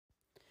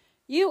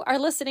You are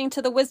listening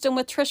to the Wisdom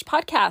with Trish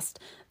podcast.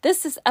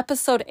 This is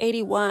episode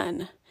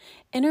 81.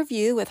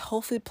 Interview with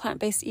whole food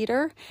plant-based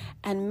eater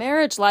and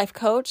marriage life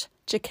coach,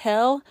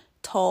 Jaquel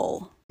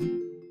Toll.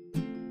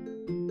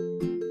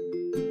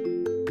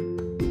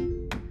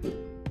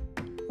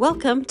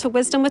 Welcome to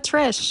Wisdom with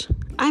Trish.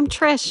 I'm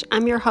Trish.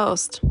 I'm your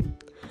host.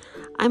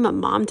 I'm a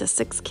mom to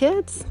 6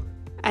 kids.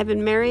 I've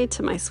been married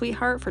to my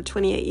sweetheart for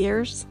 28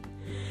 years.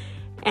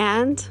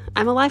 And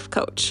I'm a life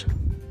coach.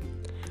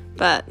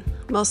 But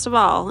most of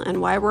all, and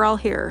why we're all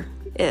here,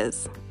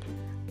 is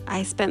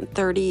I spent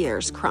 30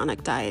 years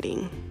chronic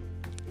dieting.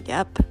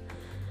 Yep.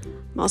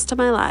 Most of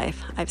my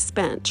life I've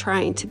spent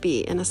trying to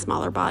be in a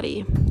smaller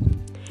body.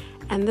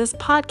 And this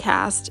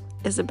podcast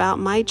is about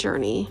my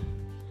journey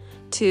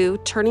to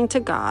turning to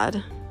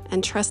God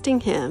and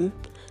trusting Him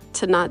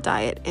to not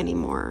diet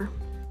anymore.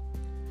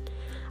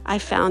 I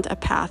found a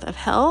path of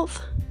health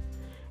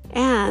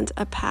and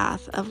a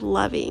path of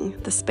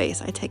loving the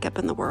space I take up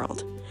in the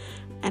world.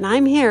 And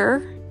I'm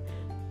here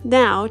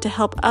now to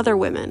help other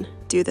women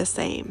do the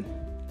same.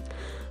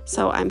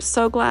 So I'm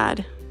so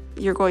glad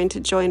you're going to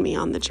join me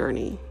on the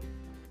journey.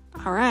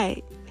 All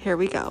right, here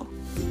we go.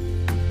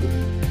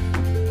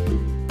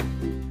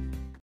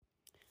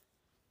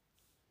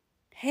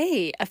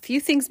 Hey, a few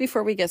things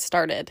before we get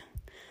started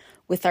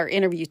with our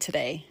interview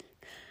today.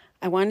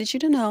 I wanted you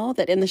to know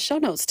that in the show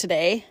notes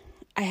today,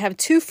 I have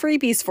 2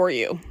 freebies for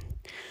you.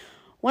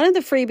 One of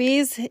the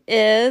freebies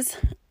is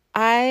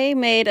I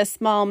made a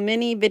small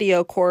mini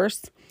video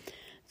course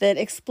that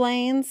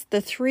explains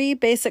the 3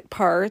 basic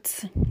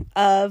parts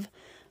of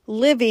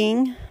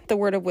living the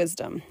word of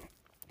wisdom.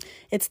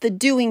 It's the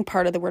doing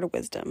part of the word of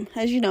wisdom.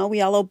 As you know,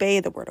 we all obey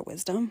the word of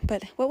wisdom,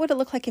 but what would it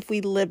look like if we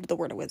lived the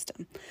word of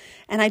wisdom?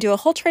 And I do a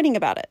whole training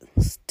about it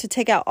to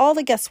take out all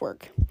the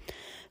guesswork.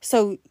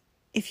 So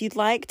if you'd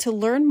like to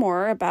learn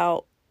more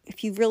about,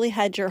 if you really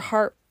had your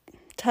heart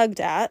tugged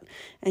at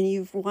and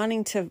you're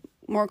wanting to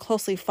more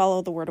closely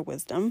follow the word of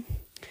wisdom,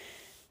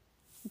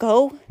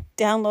 go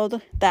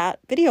download that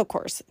video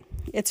course.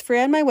 It's free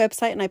on my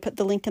website, and I put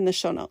the link in the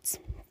show notes.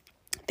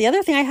 The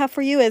other thing I have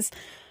for you is,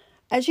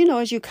 as you know,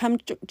 as you come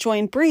to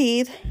join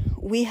Breathe,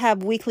 we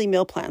have weekly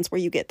meal plans where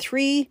you get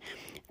 3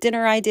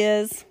 dinner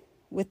ideas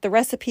with the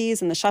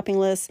recipes and the shopping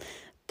list,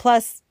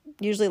 plus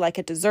usually like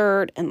a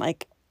dessert and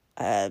like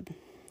a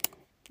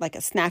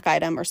snack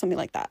item or something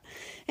like that.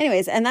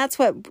 Anyways, and that's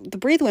what the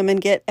Breathe women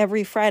get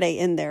every Friday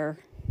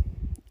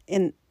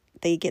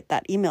they get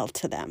that emailed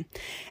to them.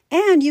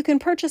 And you can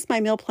purchase my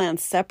meal plan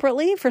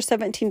separately for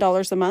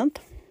 $17 a month,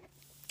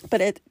 but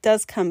it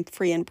does come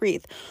free in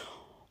Breathe.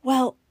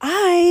 Well,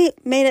 I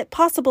made it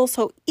possible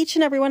so each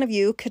and every one of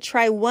you could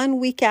try 1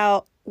 week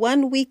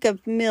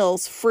of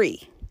meals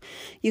free.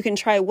 You can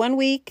try 1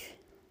 week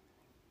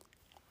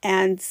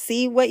and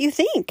see what you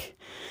think.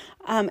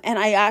 And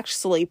I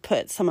actually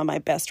put some of my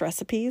best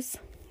recipes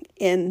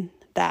in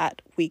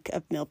that week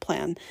of meal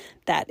plan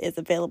that is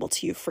available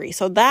to you free.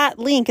 So that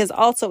link is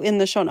also in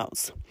the show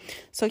notes.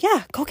 So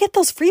yeah, go get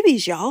those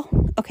freebies, y'all.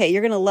 Okay,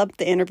 you're going to love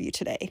the interview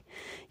today.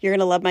 You're going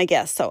to love my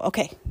guest. So,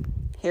 okay,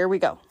 here we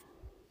go.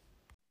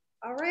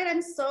 All right,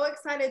 I'm so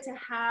excited to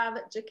have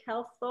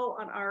Jaquel Toll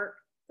on our,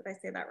 did I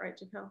say that right,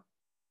 Jaquel?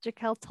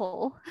 Jaquel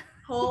Toll.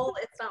 Toll,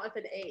 it's not with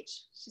an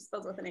H. She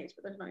spells with an H,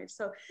 but there's no H.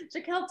 So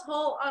Jaquel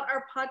Toll on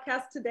our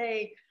podcast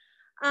today.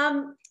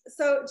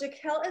 So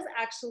Jaquel is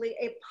actually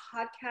a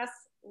podcast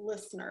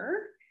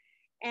listener,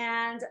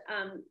 and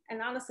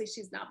honestly,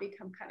 she's now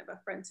become kind of a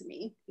friend to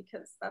me,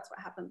 because that's what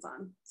happens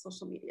on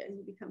social media.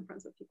 You become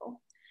friends with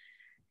people.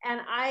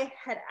 And I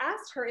had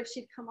asked her if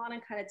she'd come on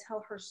and kind of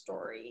tell her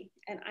story,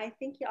 and I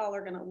think y'all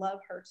are going to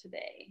love her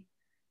today.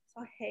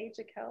 So hey,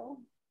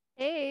 Jaquel.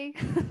 Hey.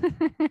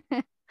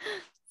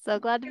 So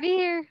glad to be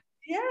here.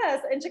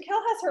 Yes, and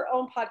Jaquel has her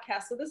own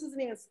podcast, so this isn't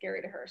even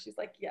scary to her. She's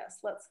like, yes,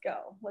 let's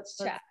go. Let's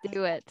chat.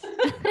 Do it. So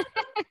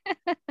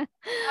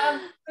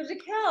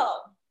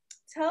Jaquel,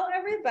 tell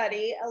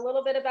everybody a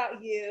little bit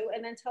about you,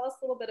 and then tell us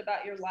a little bit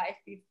about your life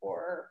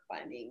before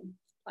finding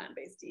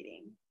plant-based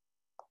eating.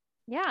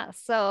 Yeah,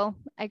 so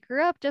I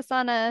grew up just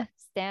on a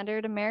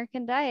standard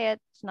American diet,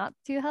 not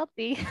too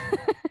healthy.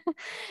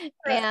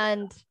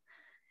 And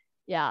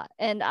yeah,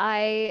 and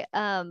I've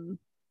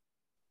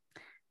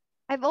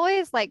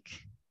always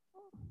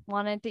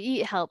wanted to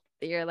eat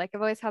healthier. I've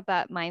always had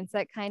that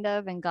mindset kind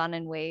of, and gone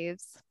in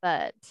waves,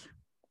 but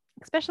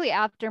especially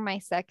after my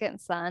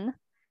second son,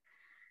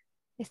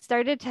 I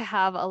started to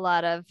have a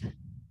lot of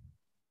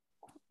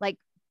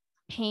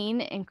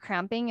pain and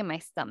cramping in my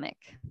stomach.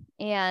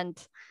 And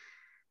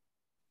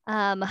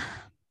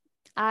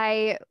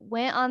I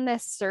went on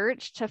this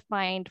search to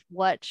find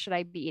what should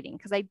I be eating,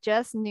 because I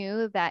just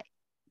knew that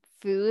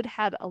food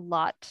had a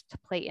lot to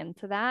play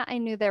into that. I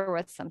knew there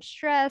was some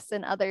stress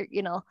and other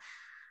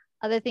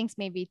things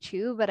maybe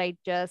too, but I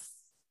just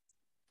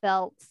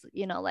felt,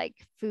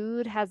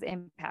 food has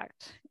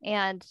impact,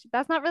 and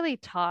that's not really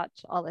taught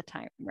all the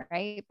time,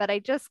 right? But I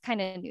just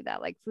kind of knew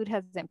that food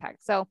has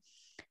impact. So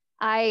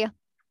I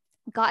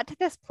got to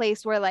this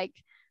place where the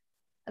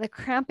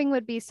cramping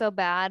would be so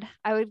bad.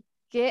 I would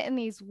get in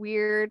these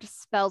weird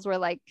spells where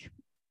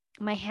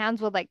my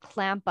hands would like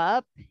clamp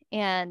up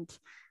and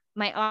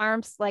my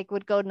arms like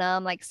would go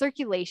numb. Like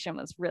circulation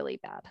was really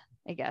bad,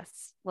 I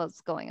guess, was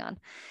going on.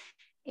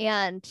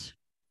 And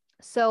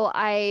so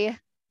I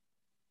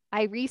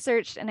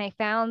researched and I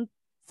found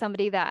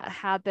somebody that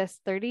had this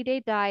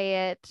 30-day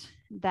diet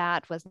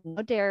that was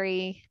no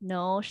dairy,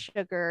 no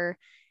sugar,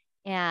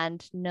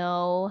 and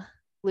no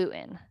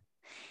gluten.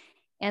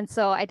 And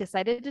so I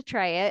decided to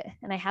try it.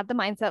 And I had the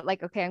mindset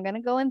like, okay, I'm going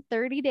to go in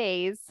 30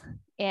 days.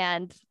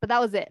 But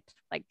that was it.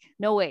 Like,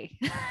 no way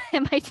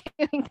am I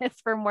doing this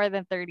for more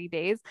than 30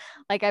 days.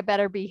 Like, I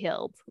better be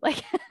healed,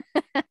 like,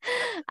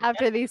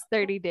 after these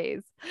 30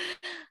 days.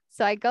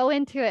 So I go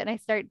into it and I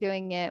start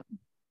doing it.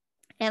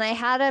 And I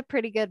had a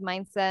pretty good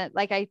mindset.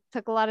 Like, I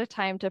took a lot of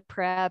time to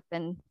prep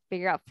and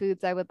figure out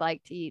foods I would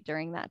like to eat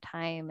during that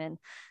time. And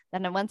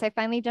then once I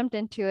finally jumped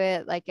into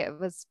it, like it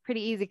was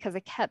pretty easy because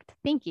I kept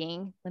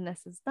thinking, when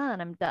this is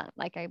done, I'm done.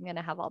 Like, I'm going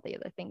to have all the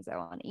other things I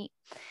want to eat.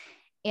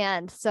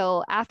 And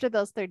so after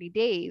those 30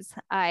 days,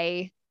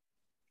 I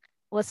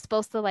was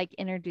supposed to like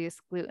introduce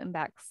gluten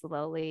back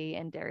slowly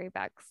and dairy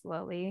back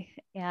slowly.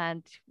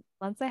 And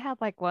once I had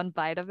like one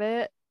bite of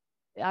it,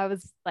 I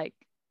was like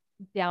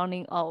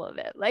downing all of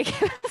it. Like,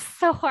 it was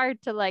so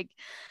hard to like,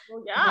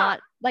 not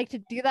like to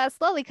do that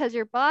slowly because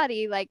your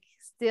body like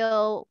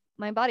still,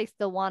 my body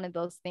still wanted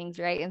those things,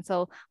 right? And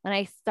so when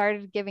I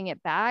started giving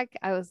it back,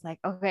 I was like,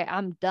 okay,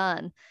 I'm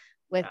done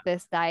with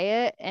this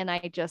diet. And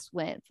I just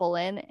went full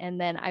in. And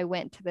then I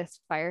went to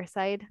this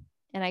fireside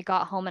and I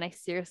got home and I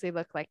seriously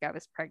looked like I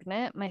was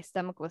pregnant. My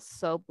stomach was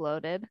so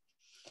bloated.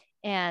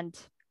 And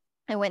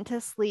I went to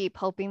sleep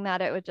hoping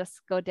that it would just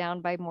go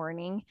down by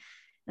morning.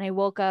 And I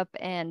woke up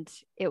and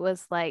it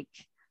was like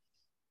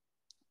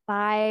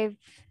 5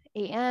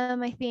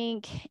 a.m., I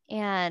think.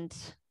 And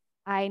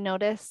I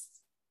noticed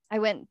I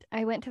went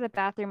to the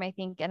bathroom, I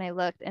think, and I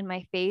looked and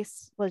my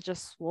face was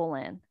just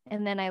swollen.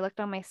 And then I looked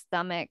on my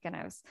stomach and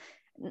I was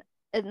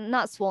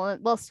not swollen,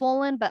 well,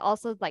 swollen, but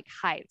also like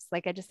hives.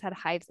 Like I just had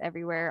hives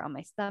everywhere on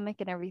my stomach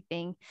and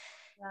everything.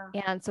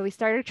 Yeah. And so we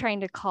started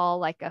trying to call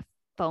like a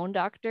phone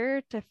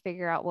doctor to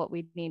figure out what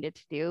we needed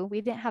to do.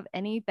 We didn't have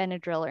any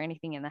Benadryl or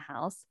anything in the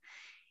house.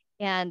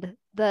 And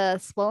the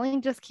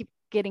swelling just kept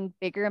getting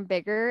bigger and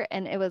bigger.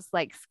 And it was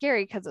like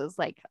scary because it was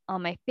like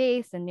on my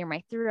face and near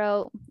my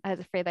throat. I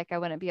was afraid like I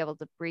wouldn't be able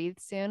to breathe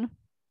soon.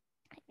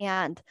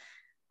 And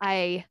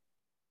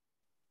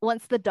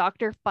once the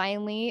doctor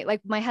finally, like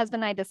my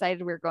husband and I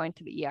decided we were going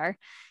to the ER.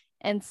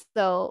 And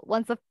so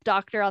once the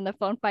doctor on the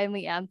phone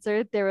finally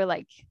answered, they were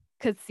like,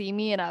 could see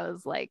me. And I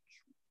was like,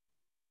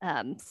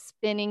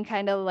 spinning,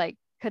 kind of like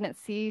couldn't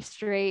see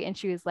straight. And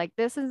she was like,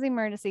 this is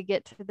emergency,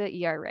 get to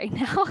the ER right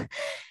now.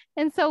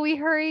 And so we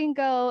hurry and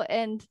go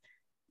and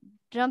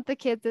jump the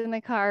kids in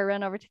the car,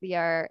 run over to the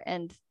ER,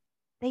 and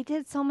they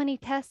did so many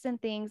tests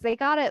and things. They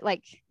got it,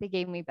 like they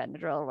gave me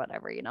Benadryl or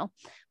whatever,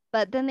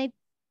 but then they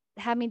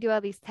had me do all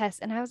these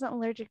tests and I wasn't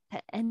allergic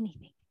to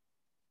anything.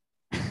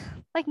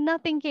 Like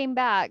nothing came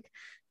back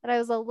that I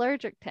was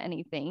allergic to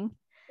anything.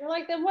 You're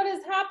like, then what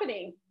is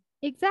happening?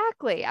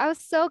 Exactly. I was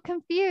so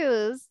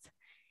confused.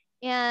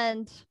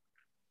 And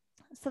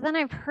so then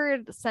I've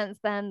heard since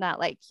then that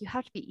like you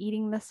have to be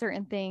eating the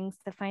certain things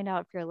to find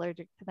out if you're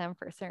allergic to them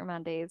for a certain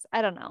amount of days.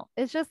 I don't know.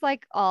 It's just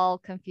like all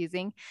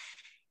confusing.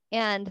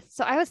 And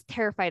so I was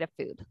terrified of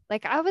food.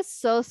 Like I was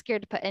so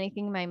scared to put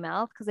anything in my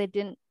mouth because I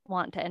didn't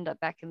want to end up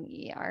back in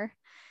the ER.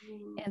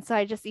 And so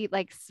I just eat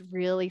like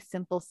really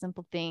simple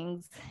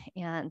things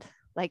and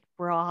like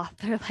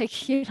broth or like,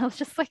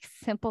 just like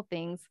simple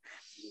things.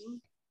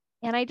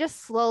 And I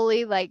just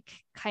slowly like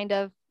kind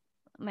of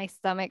my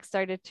stomach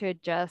started to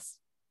adjust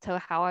to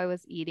how I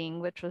was eating,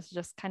 which was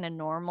just kind of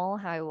normal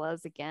how I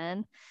was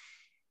again.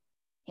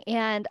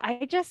 And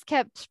I just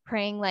kept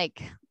praying,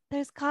 like,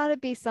 there's got to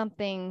be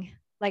something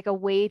like a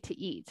way to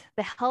eat.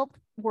 The health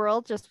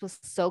world just was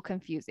so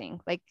confusing.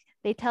 Like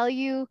they tell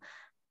you,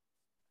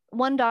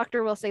 one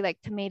doctor will say like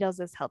tomatoes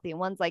is healthy and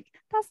one's like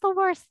that's the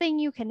worst thing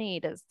you can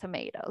eat is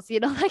tomatoes,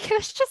 like it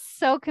was just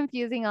so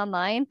confusing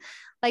online.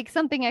 Like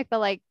something I feel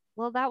like,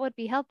 well, that would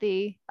be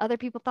healthy, other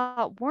people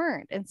thought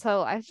weren't. And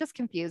so I was just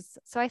confused.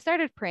 So I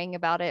started praying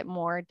about it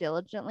more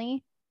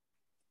diligently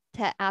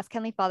to ask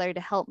Heavenly Father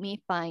to help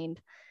me find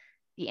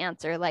the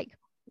answer. Like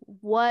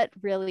what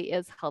really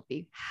is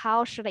healthy?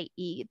 How should I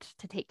eat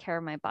to take care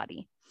of my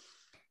body?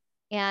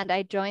 And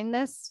I joined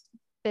this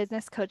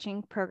business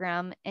coaching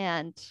program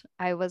and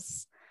I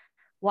was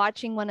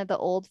watching one of the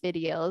old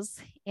videos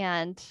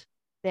and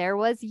there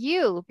was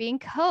you being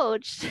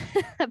coached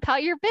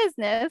about your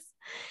business.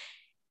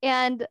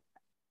 And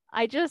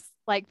I just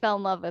like fell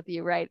in love with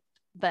you right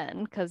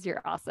then because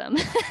you're awesome.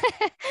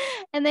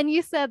 And then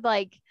you said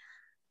like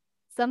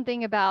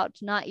something about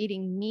not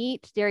eating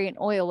meat, dairy, and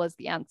oil was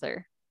the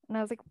answer. And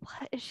I was like,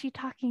 what is she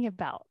talking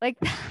about? Like,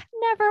 I've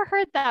never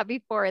heard that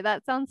before.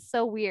 That sounds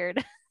so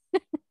weird.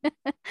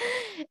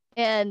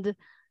 And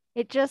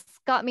it just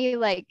got me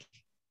like,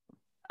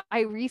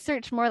 I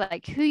researched more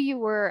like who you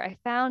were. I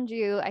found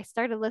you. I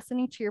started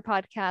listening to your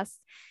podcast.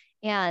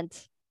 And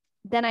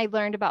then I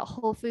learned about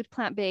whole food,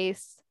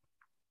 plant-based.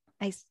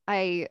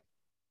 I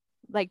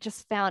like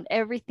just found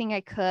everything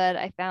I could.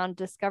 I found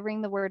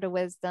Discovering the Word of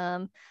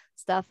Wisdom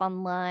stuff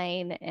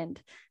online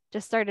and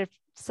just started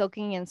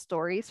soaking in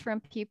stories from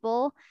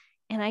people.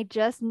 And I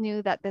just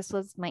knew that this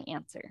was my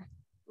answer.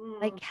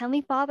 Like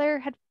Heavenly Father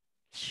had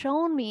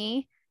shown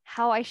me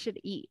how I should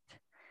eat.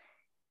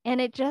 And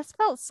it just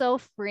felt so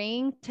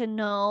freeing to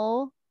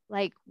know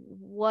like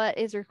what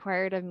is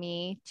required of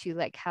me to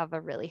like have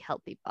a really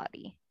healthy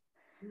body.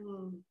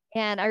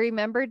 And I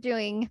remember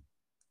doing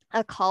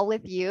a call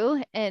with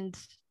you and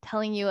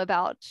telling you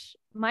about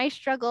my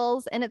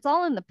struggles, and it's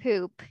all in the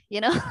poop,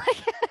 you know,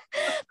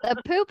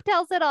 the poop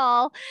tells it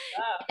all.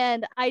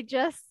 And I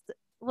just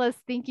was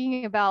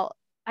thinking about,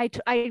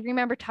 I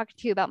remember talking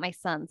to you about my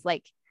sons,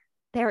 like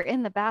they're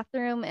in the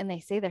bathroom and they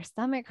say their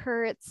stomach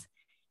hurts.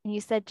 And you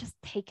said, just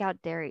take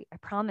out dairy. I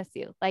promise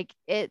you, like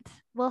it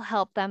will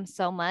help them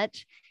so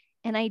much.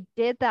 And I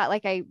did that.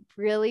 Like I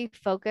really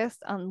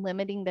focused on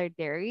limiting their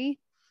dairy,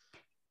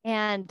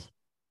 and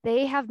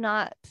they have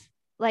not,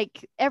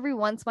 like every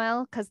once in a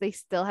while, because they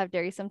still have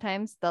dairy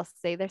sometimes, they'll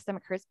say their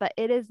stomach hurts, but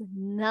it is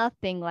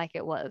nothing like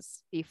it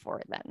was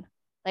before then.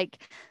 Like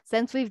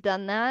since we've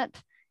done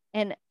that,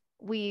 and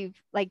we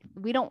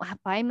don't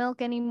buy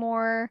milk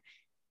anymore,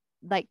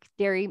 like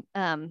dairy,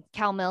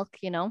 cow milk,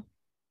 you know,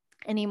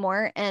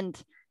 anymore. And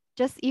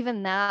just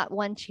even that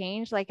one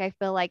change, like I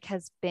feel like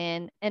has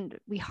been, and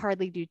we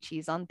hardly do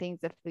cheese on things.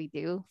 If we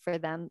do for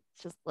them,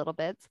 just little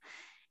bits.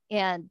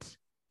 And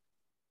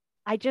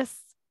I just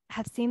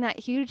have seen that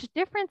huge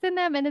difference in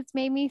them, and it's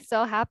made me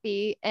so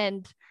happy.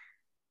 And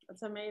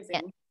that's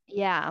amazing.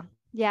 Yeah.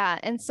 Yeah.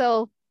 And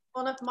so,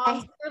 well, if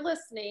moms are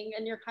listening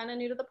and you're kind of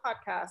new to the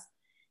podcast,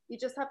 you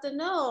just have to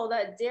know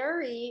that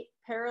dairy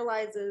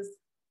paralyzes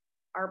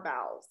our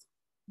bowels.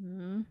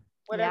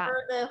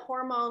 Whatever the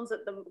hormones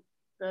that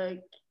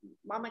the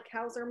mama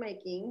cows are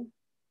making,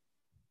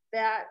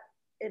 that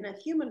in a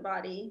human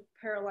body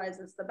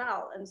paralyzes the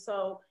bowel. And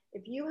so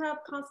if you have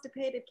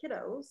constipated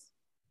kiddos,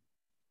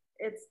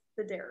 it's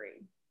the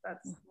dairy.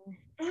 That's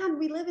and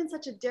we live in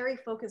such a dairy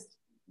focused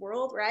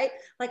world, right?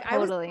 Like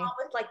totally. I was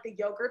with like the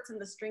yogurts and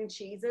the string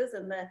cheeses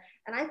and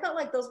I felt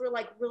like those were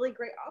like really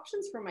great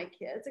options for my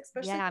kids,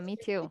 especially me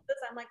too.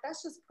 I'm like,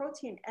 that's just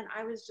protein, and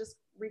I was just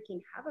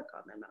wreaking havoc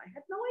on them, and I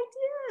had no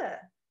idea.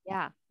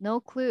 Yeah, no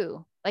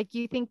clue. Like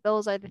you think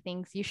those are the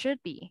things you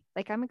should be.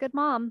 Like I'm a good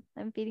mom.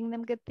 I'm feeding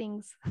them good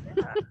things.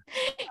 Yeah.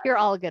 You're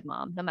all a good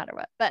mom, no matter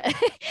what. But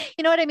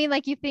you know what I mean?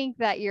 Like you think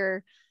that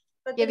you're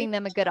giving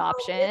them a good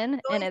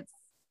option, and it's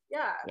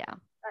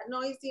that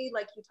noisy,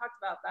 like you talked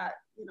about that,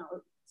 you know,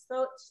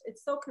 so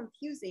it's so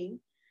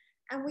confusing,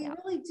 and we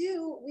really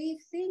do,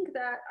 we think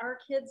that our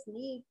kids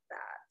need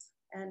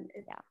that, and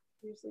it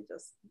usually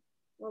just,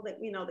 well,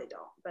 we know they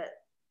don't, but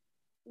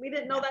we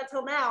didn't know that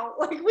till now.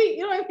 Like we,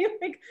 you know what I mean?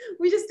 Like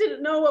we just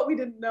didn't know what we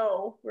didn't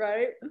know,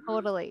 right?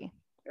 Totally.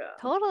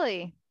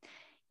 Totally.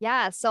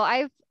 Yeah. So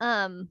I've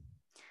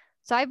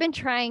been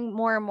trying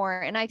more and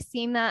more, and I've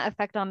seen that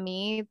effect on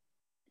me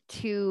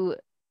to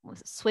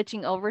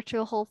switching over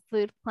to a whole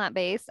food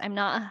plant-based. I'm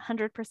not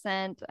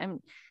 100%.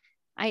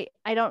 I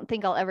don't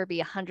think I'll ever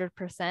be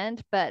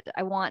 100%, but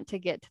I want to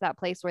get to that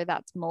place where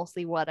that's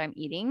mostly what I'm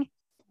eating.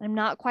 I'm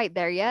not quite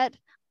there yet,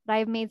 but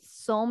I've made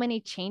so many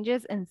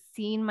changes and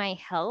seen my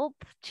health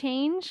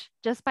change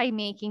just by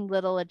making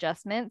little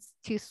adjustments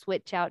to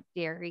switch out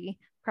dairy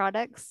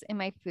products in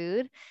my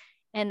food.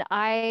 And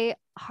I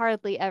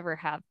hardly ever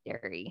have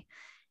dairy.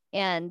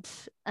 And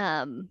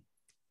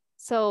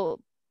so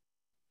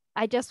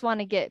I just want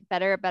to get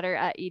better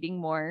at eating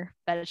more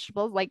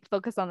vegetables, like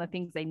focus on the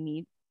things I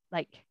need,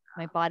 like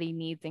my body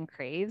needs and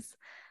craves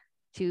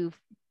to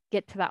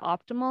get to that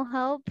optimal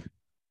health.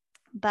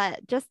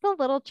 But just the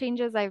little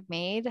changes I've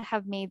made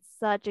have made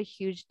such a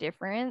huge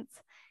difference.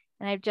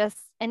 And I've just,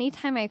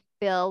 anytime I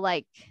feel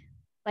like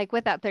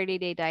with that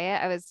 30-day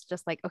diet, I was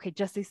just like, okay,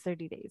 just these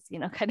 30 days, you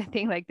know, kind of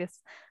thing, like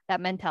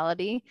that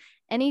mentality.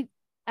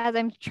 As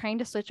I'm trying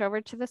to switch over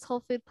to this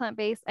whole food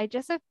plant-based, I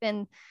just have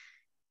been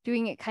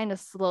doing it kind of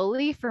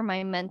slowly for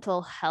my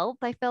mental health.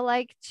 I feel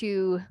like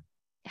to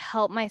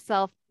help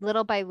myself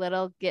little by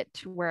little get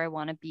to where I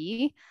want to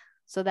be,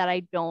 so that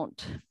I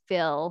don't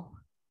feel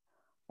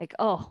like,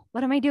 oh,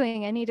 what am I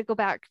doing? I need to go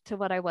back to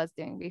what I was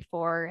doing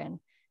before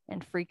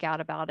and freak out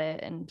about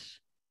it. And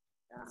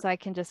so I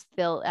can just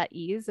feel at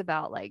ease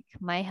about like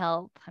my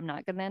health. I'm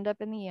not going to end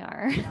up in the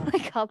ER,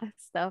 like all this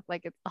stuff,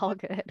 like it's all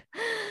good.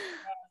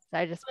 So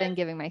I just been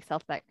giving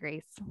myself that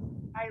grace.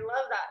 I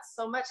love that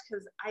so much,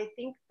 because I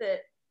think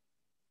that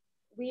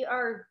we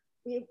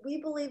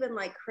believe in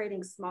like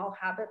creating small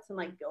habits and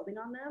like building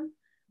on them.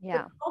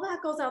 Yeah. But all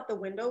that goes out the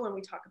window when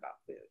we talk about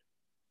food.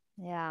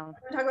 Yeah. When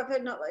we talk about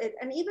food,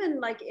 and even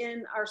like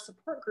in our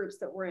support groups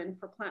that we're in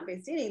for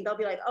plant-based eating, they'll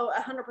be like, oh,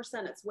 100%,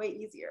 it's way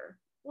easier.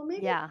 Well,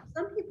 maybe for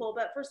some people,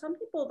 but for some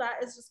people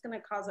that is just going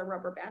to cause a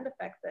rubber band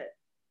effect that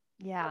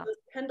this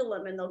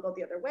pendulum, and they'll go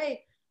the other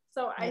way.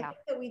 So I think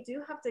that we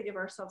do have to give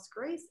ourselves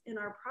grace in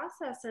our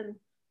process and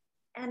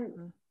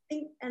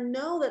think and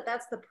know that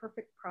that's the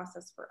perfect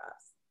process for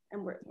us.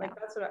 And we're like,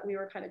 that's what we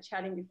were kind of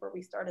chatting before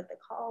we started the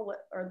call,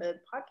 or the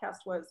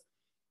podcast was,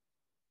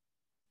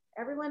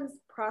 everyone's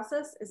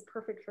process is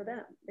perfect for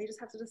them. They just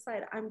have to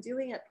decide, I'm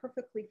doing it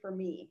perfectly for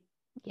me.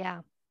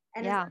 Yeah.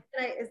 And Yeah.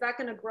 is that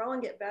going to grow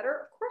and get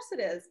better? Of course it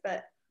is.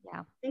 But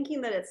Yeah.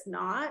 thinking that it's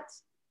not,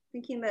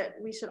 thinking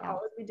that we should Yeah.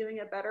 always be doing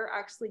it better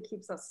actually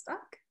keeps us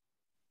stuck.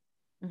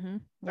 Mm-hmm.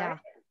 Yeah. Right?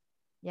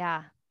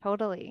 Yeah,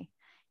 totally.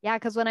 Yeah,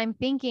 because when I'm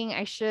thinking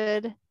I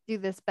should do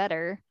this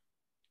better,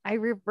 I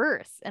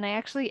reverse and I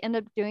actually end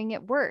up doing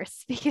it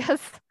worse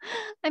because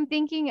I'm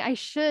thinking I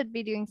should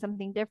be doing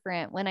something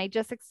different when I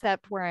just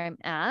accept where I'm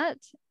at.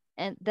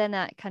 And then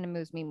that kind of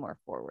moves me more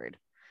forward.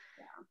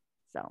 Yeah.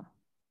 So,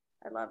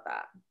 I love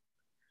that.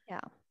 yeah.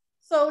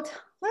 So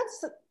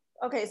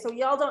okay, so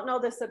y'all don't know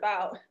this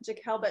about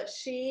Jaquel, but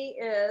she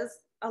is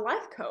a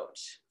life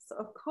coach. So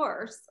of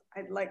course,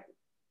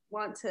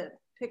 want to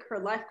pick her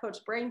life coach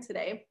brain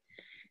today.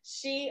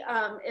 She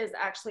is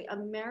actually a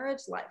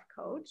marriage life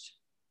coach.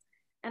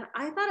 And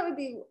I thought it would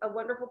be a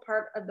wonderful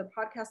part of the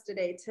podcast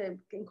today to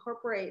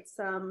incorporate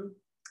some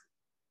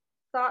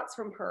thoughts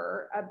from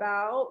her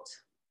about,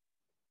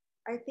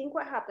 I think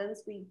what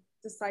happens, we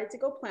decide to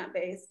go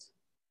plant-based,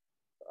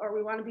 or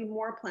we want to be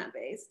more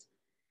plant-based.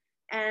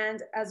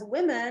 And as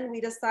women,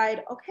 we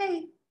decide,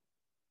 okay,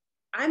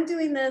 I'm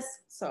doing this,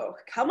 so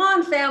come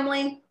on,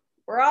 family,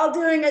 we're all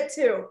doing it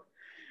too.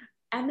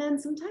 And then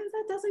sometimes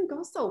that doesn't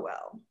go so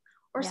well.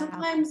 Or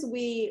sometimes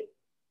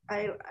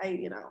I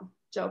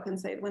joke and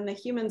say, when the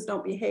humans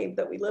don't behave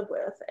that we live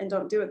with and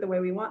don't do it the way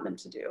we want them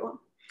to do,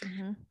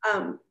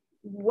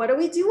 what do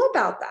we do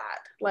about that?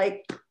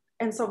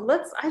 And so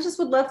I just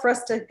would love for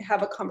us to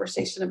have a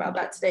conversation about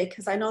that today,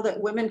 because I know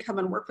that women come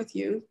and work with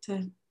you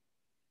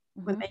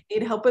when they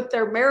need help with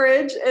their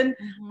marriage. And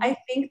I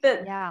think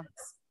that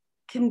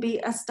can be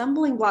a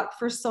stumbling block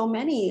for so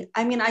many.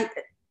 I mean,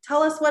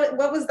 tell us what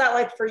was that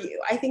like for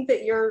you? I think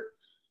that your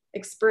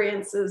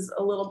experience is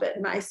a little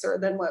bit nicer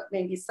than what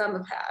maybe some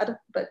have had,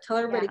 but tell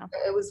everybody what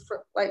it was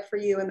like for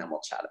you, and then we'll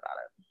chat about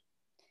it.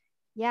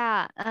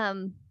 Yeah.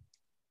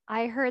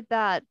 I heard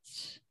that,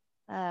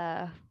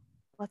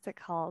 what's it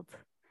called?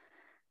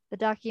 The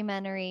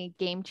documentary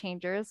Game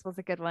Changers was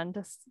a good one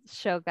to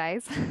show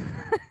guys.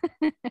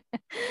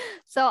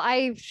 So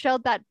I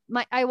showed that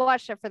I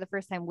watched it for the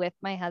first time with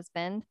my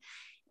husband,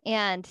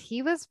 and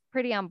he was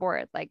pretty on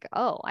board. Like,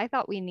 oh, I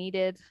thought we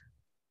needed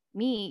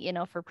meat,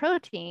 for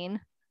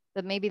protein,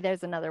 but maybe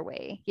there's another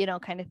way,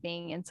 kind of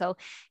thing. And so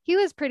he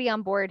was pretty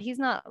on board. He's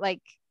not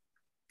like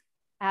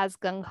as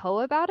gung-ho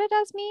about it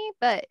as me,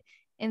 but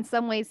in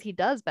some ways he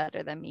does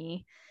better than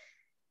me.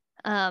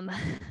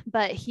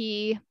 But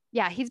he's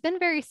been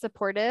very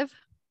supportive.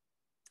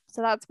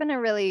 So that's been a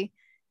really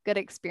good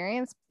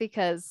experience,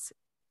 because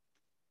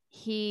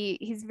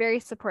he's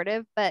very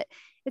supportive, but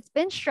it's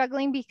been a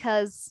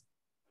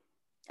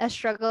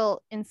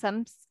struggle in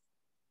some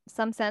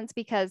sense,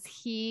 because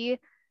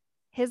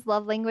his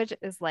love language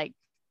is like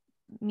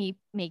me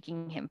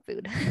making him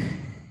food.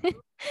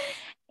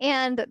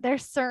 And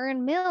there's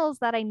certain meals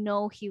that I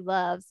know he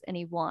loves and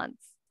he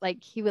wants.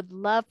 Like, he would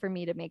love for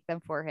me to make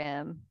them for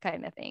him,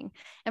 kind of thing.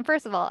 And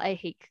first of all, I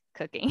hate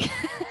cooking.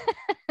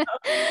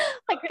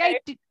 Okay.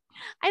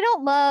 I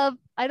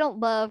don't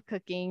love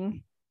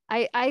cooking.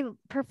 I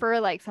prefer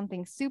like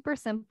something super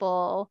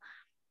simple.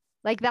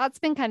 Like, that's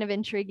been kind of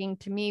intriguing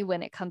to me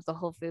when it comes to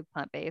whole food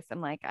plant-based.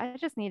 I'm like, I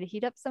just need to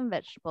heat up some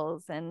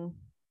vegetables and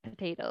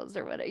potatoes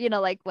or whatever,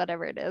 like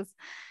whatever it is,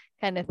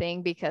 kind of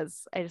thing,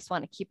 because I just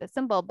want to keep it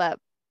simple. But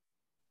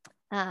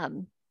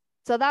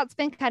so that's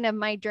been kind of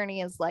my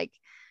journey, is like,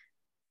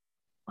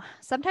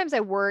 sometimes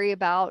I worry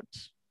about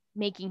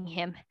making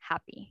him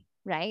happy,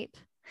 right?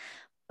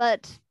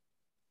 But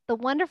the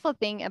wonderful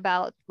thing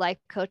about life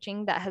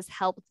coaching that has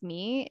helped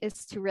me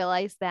is to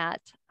realize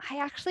that I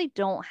actually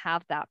don't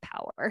have that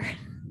power,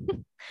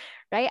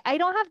 right? I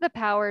don't have the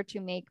power to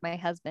make my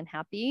husband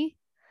happy.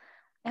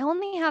 I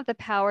only have the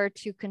power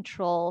to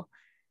control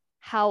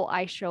how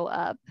I show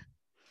up.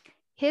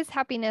 His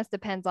happiness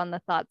depends on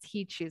the thoughts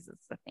he chooses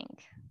to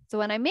think. So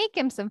when I make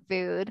him some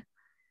food,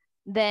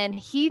 then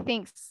he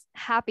thinks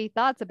happy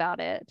thoughts about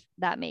it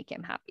that make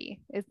him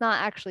happy. It's not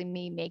actually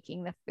me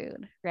making the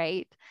food,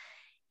 right?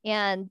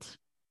 And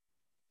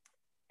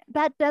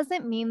that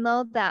doesn't mean,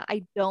 though, that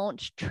I don't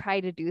try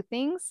to do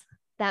things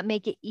that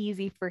make it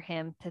easy for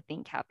him to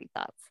think happy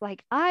thoughts.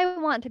 Like, I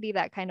want to be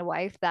that kind of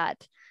wife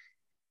that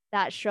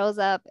shows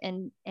up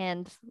and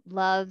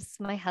loves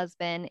my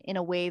husband in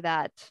a way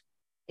that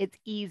it's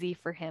easy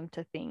for him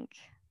to think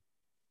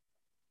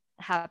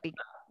happy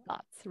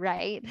thoughts,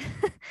 right?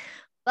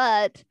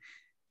 But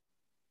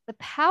the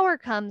power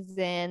comes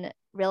in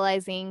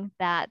realizing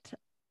that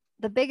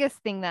the biggest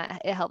thing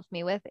that it helps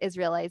me with is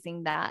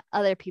realizing that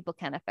other people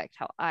can affect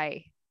how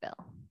I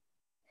feel.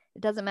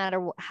 It doesn't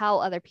matter how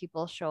other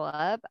people show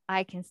up,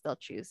 I can still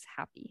choose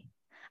happy.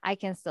 I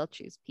can still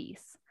choose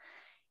peace.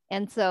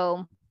 And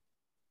so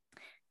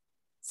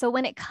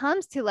when it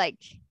comes to like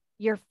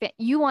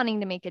you wanting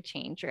to make a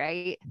change,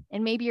 right?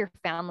 And maybe your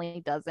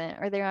family doesn't,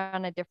 or they're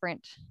on a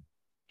different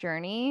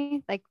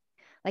journey, like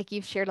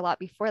you've shared a lot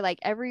before, like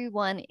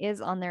everyone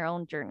is on their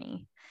own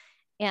journey.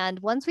 And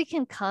once we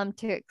can come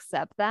to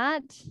accept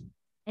that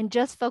and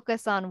just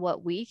focus on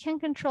what we can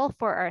control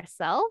for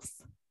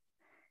ourselves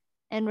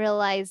and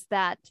realize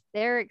that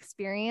their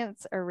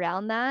experience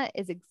around that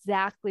is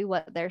exactly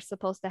what they're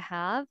supposed to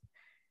have,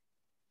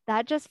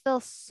 that just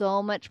feels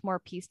so much more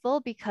peaceful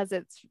because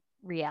it's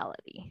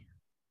reality.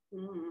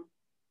 Mm.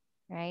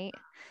 Right?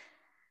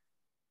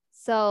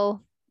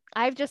 So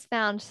I've just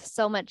found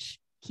so much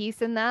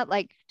peace in that,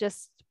 like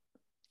just,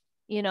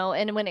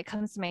 and when it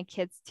comes to my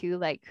kids too,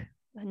 like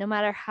no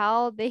matter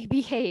how they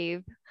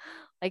behave,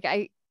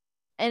 like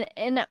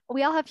and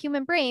we all have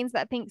human brains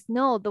that thinks,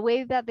 no, the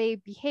way that they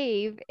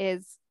behave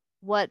is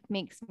what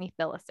makes me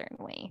feel a certain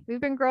way.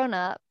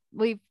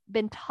 We've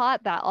been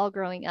taught that all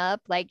growing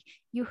up, like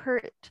you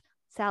hurt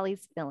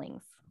Sally's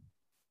feelings,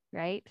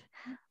 right?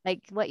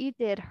 Like what you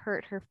did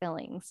hurt her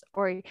feelings,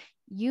 or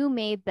you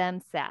made them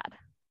sad,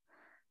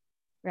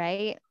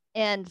 right?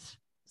 And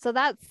so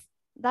that's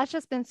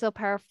just been so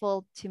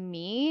powerful to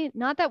me.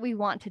 Not that we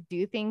want to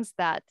do things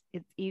that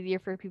it's easier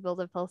for people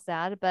to feel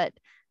sad, but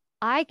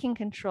I can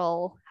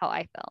control how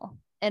I feel.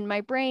 And my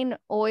brain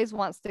always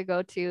wants to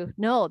go to,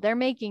 no, they're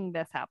making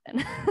this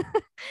happen.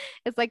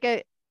 It's like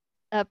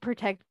a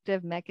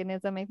protective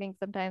mechanism, I think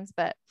sometimes.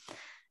 But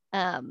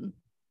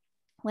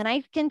when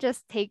I can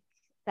just take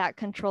that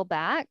control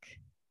back,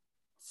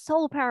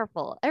 so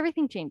powerful.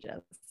 Everything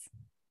changes.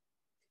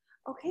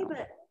 Okay,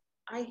 but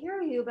I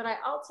hear you, but I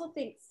also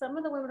think some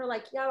of the women are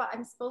like, yeah,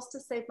 I'm supposed to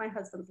save my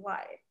husband's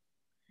life.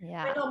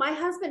 Yeah. I know my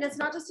husband, it's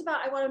not just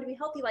about I want him to be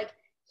healthy. Like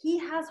he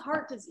has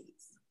heart disease.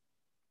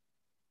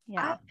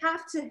 Yeah.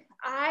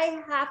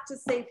 I have to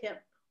save him.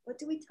 What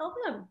do we tell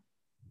them?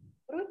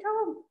 What do we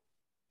tell them?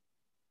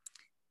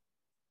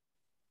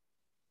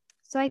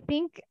 So I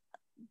think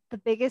the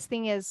biggest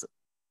thing is,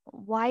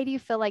 why do you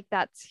feel like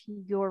that's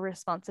your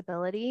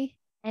responsibility?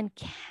 And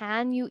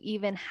can you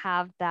even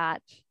have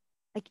that?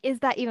 Like, is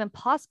that even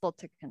possible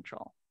to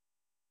control?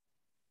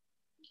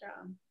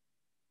 Yeah.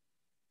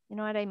 You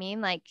know what I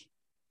mean? Like,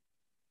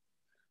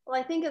 well,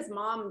 I think as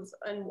moms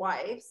and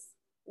wives,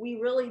 we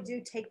really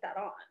do take that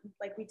on.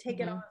 Like we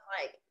take it on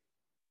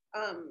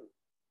like,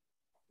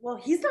 well,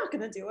 he's not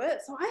going to do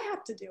it, so I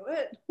have to do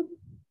it.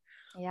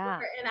 Yeah.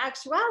 Where in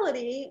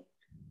actuality,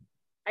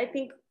 I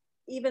think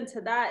even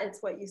to that,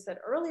 it's what you said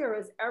earlier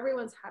is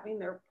everyone's having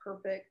their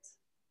perfect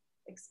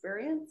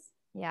experience.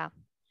 Yeah.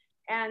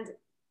 And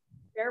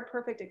their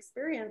perfect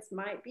experience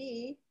might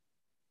be,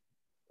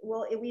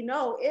 well, we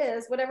know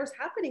is whatever's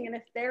happening. And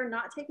if they're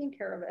not taking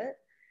care of it,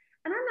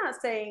 and I'm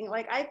not saying,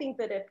 like, I think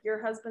that if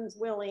your husband's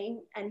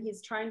willing and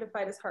he's trying to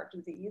fight his heart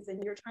disease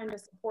and you're trying to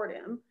support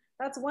him,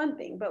 that's one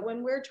thing. But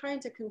when we're trying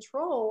to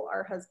control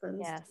our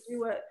husbands to do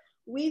what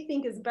we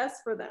think is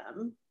best for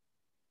them,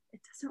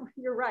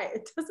 you're right.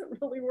 It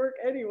doesn't really work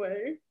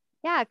anyway.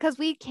 Yeah. Cause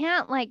we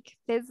can't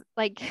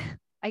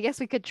I guess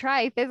we could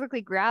try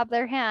physically grab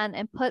their hand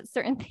and put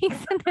certain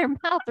things in their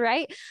mouth,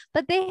 right?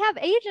 But they have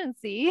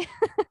agency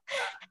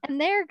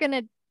and they're going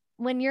to,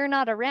 when you're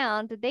not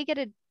around, they get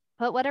to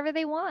put whatever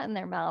they want in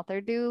their mouth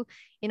or do,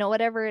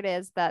 whatever it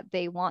is that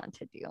they want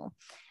to do.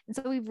 And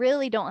so we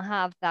really don't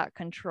have that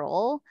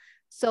control.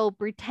 So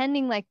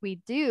pretending like we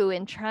do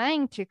and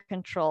trying to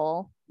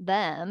control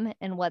them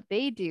and what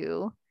they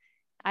do,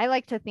 I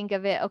like to think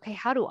of it, okay,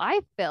 how do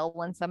I feel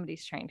when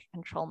somebody's trying to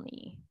control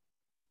me?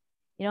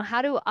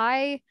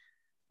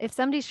 If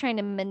somebody's trying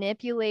to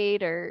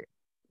manipulate or,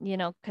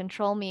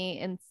 control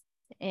me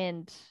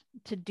and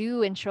to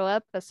do and show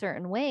up a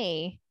certain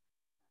way,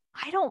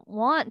 I don't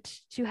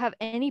want to have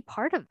any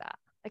part of that.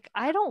 Like,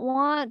 I don't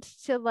want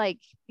to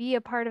be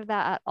a part of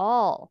that at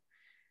all.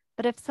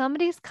 But if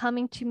somebody's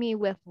coming to me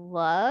with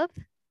love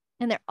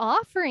and they're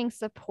offering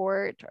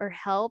support or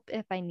help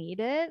if I need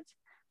it,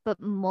 but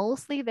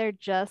mostly they're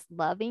just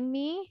loving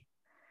me,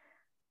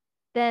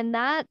 then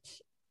that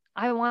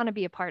I want to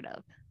be a part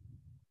of.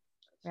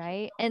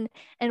 Right. And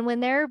when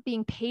they're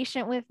being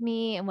patient with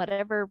me and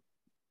whatever,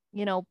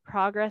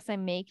 progress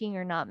I'm making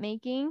or not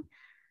making,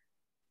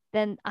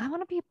 then I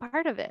want to be a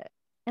part of it.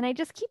 And I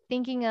just keep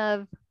thinking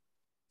of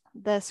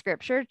the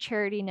scripture,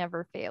 charity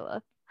never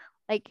faileth.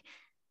 Like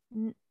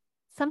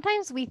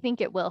sometimes we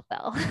think it will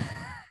fail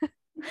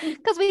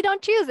because we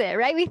don't choose it,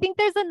 right? We think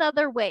there's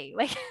another way.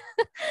 Like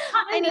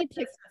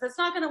it's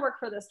not going to work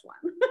for this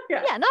one.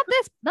 Yeah,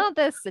 not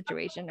this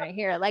situation right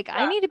here. Like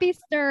I need to be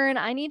stern.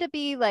 I need to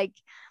be like,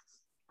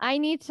 I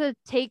need to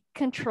take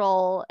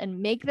control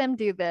and make them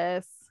do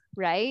this,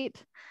 right?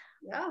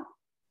 Yeah.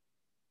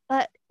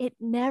 But it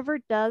never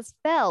does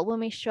fail. When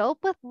we show up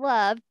with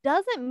love,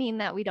 doesn't mean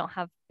that we don't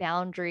have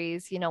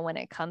boundaries, when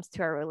it comes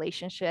to our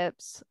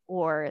relationships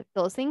or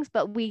those things,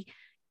 but we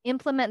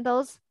implement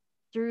those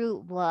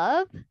through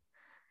love,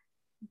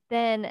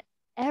 then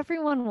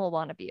everyone will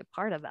want to be a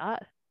part of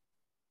that.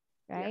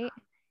 Right. Yeah.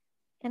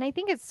 And I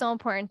think it's so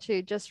important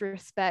to just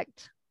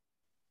respect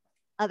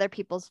other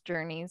people's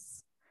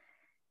journeys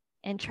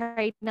and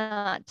try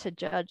not to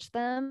judge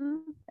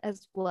them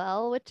as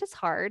well, which is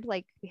hard.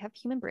 Like we have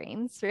human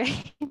brains,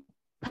 right?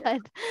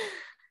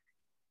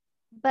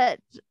 but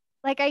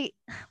like I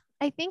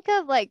think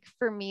of like,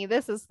 for me,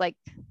 this is like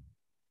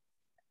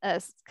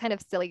a kind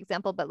of silly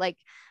example, but like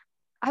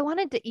I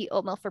wanted to eat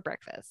oatmeal for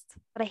breakfast,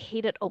 but I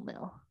hated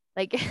oatmeal.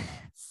 Like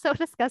so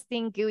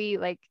disgusting, gooey.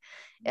 Like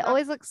it Yeah,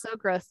 always looks so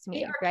gross to we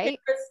me, are right?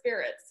 kindred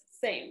spirits.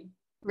 Same.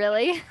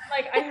 Really?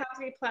 Like I have to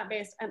be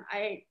plant-based, and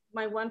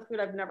my one food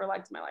I've never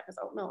liked in my life is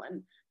oatmeal,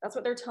 and that's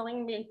what they're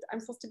telling me I'm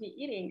supposed to be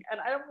eating, and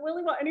I don't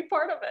really want any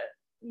part of it.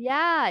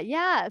 Yeah,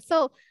 yeah.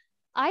 So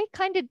I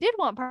kind of did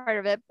want part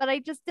of it, but I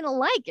just didn't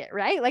like it,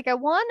 right? Like I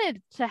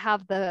wanted to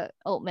have the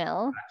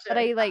oatmeal, but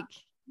Gotcha. I like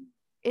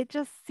it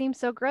just seemed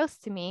so gross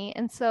to me.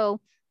 And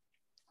so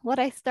what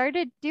I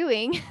started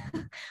doing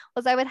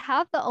was I would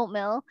have the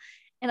oatmeal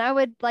and I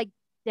would like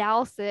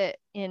douse it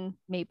in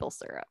maple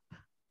syrup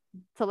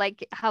to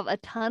like have a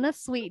ton of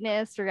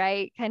sweetness,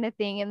 right? Kind of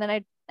thing. And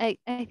then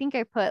I think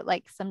I put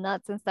like some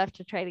nuts and stuff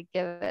to try to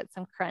give it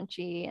some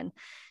crunchy and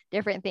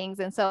different things.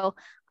 And so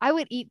I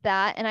would eat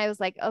that and I was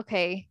like,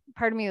 okay,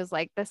 part of me was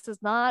like, this is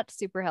not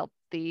super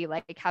healthy,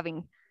 like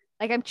having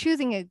like I'm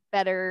choosing a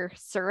better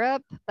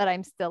syrup, but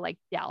I'm still like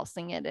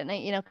dousing it in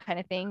it, kind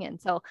of thing. And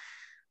so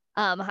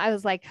I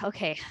was like,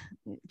 okay,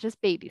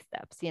 just baby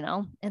steps.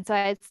 And so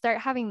I'd start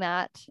having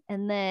that.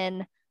 And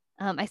then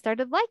I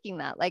started liking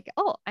that, like,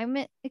 oh, I'm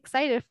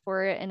excited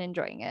for it and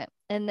enjoying it.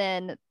 And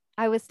then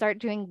I would start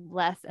doing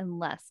less and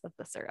less of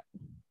the syrup.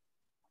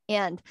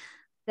 And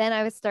then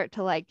I would start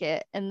to like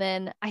it. And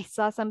then I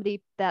saw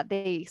somebody that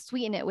they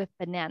sweeten it with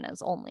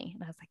bananas only.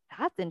 And I was like,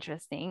 that's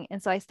interesting.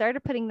 And so I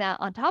started putting that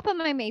on top of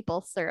my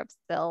maple syrup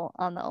still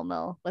on the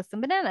oatmeal with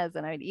some bananas,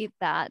 and I'd eat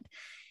that.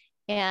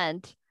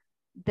 And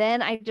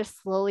then I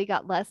just slowly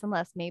got less and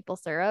less maple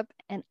syrup.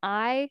 And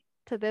I,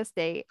 to this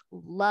day,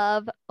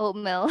 love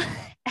oatmeal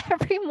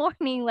every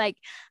morning. Like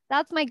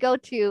that's my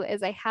go-to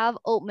is I have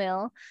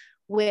oatmeal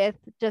with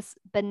just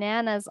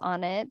bananas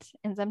on it.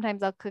 And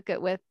sometimes I'll cook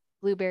it with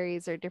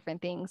blueberries or different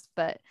things,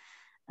 but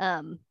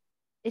um,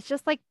 it's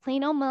just like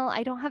plain oatmeal.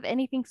 I don't have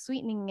anything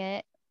sweetening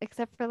it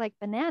except for like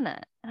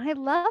banana. And I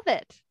love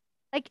it.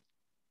 Like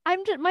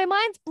I'm just my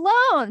mind's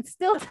blown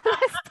still to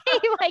this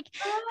day. Like,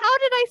 how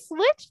did I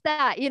switch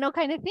that,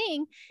 kind of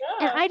thing?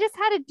 And Yeah. I just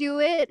had to do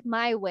it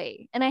my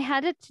way. And I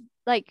had to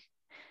like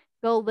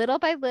go little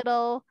by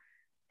little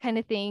kind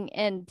of thing.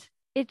 And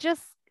it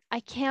just, I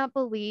can't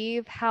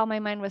believe how my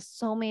mind was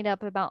so made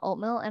up about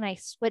oatmeal and I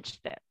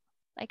switched it.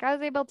 Like I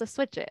was able to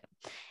switch it.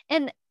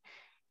 And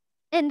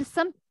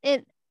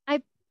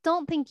I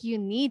don't think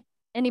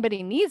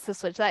anybody needs to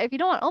switch that. If you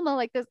don't want oatmeal,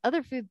 like there's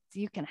other foods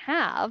you can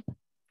have,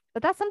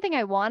 but that's something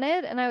I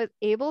wanted. And I was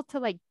able to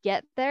like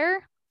get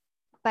there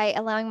by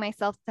allowing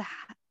myself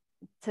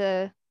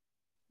to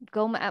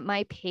go at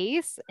my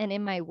pace and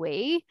in my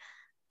way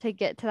to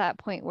get to that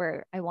point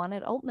where I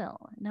wanted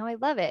oatmeal. Now I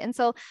love it. And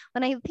so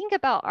when I think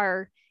about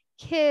our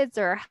kids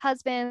or our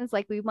husbands,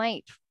 like we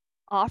might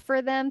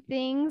offer them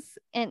things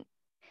and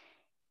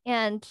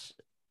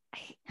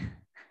I,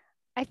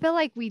 I feel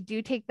like we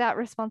do take that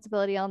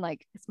responsibility on,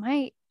 like it's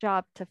my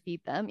job to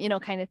feed them,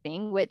 kind of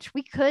thing, which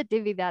we could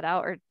divvy that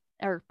out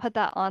or put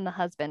that on the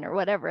husband or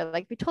whatever.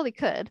 Like we totally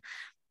could.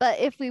 But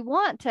if we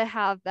want to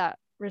have that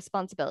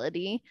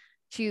responsibility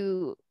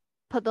to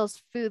put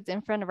those foods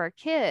in front of our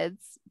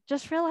kids,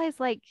 just realize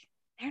like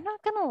they're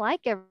not going to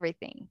like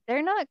everything.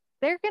 They're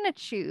going to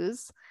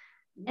choose,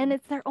 and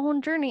it's their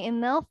own journey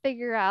and they'll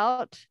figure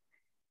out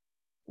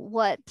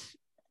what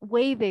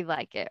way they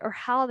like it or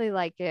how they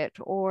like it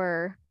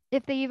or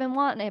if they even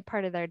want it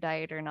part of their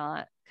diet or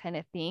not, kind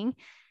of thing.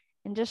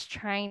 And just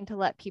trying to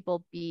let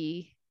people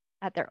be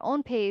at their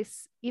own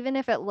pace, even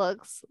if it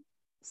looks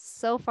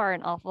so far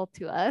and awful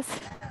to us.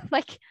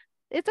 Like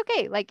it's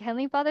okay. Like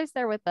Heavenly Father's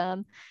there with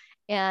them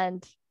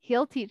and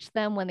he'll teach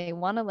them when they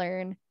want to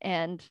learn,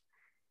 and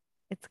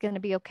it's going to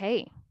be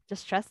okay.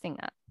 Just trusting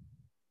that.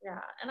 Yeah.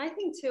 And I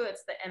think too,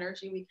 it's the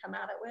energy we come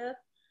at it with.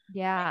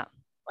 Yeah.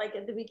 Like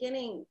at the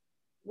beginning,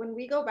 when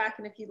we go back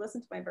and if you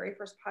listen to my very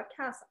first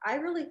podcast, I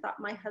really thought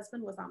my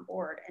husband was on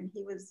board and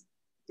he was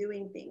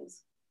doing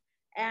things.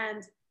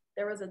 And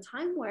there was a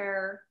time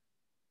where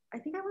I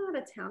think I went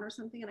out of town or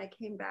something and I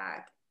came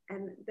back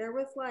and there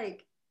was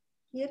like,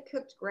 he had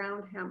cooked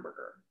ground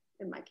hamburger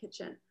in my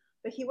kitchen,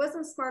 but he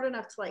wasn't smart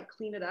enough to like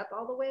clean it up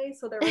all the way.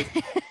 So there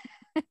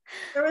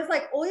was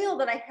like oil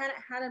that I hadn't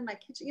had in my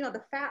kitchen,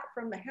 the fat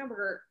from the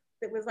hamburger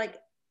that was like,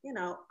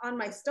 on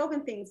my stove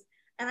and things.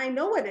 And I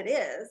know what it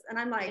is. And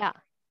I'm like, yeah.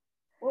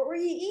 What were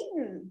you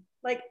eating?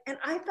 Like, and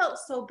I felt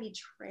so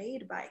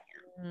betrayed by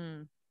him.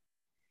 Mm.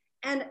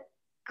 And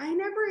I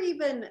never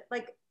even,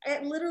 like,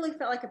 it literally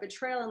felt like a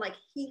betrayal and like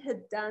he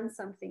had done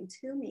something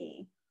to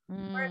me.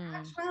 Where in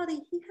actuality,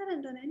 he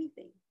hadn't done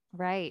anything.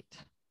 Right.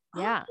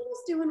 Yeah. All he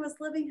was doing was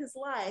living his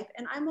life.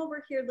 And I'm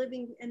over here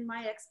living in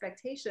my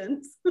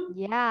expectations.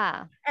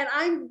 Yeah. And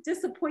I'm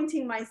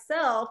disappointing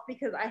myself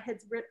because I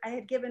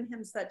had given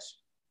him such,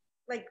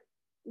 like,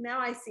 now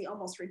I see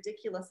almost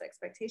ridiculous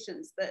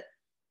expectations that,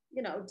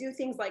 do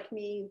things like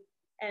me.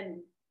 And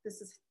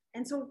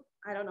so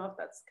I don't know if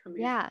that's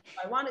coming. Yeah.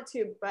 I wanted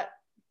to, but.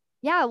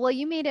 Yeah. Well,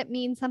 you made it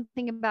mean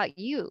something about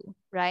you,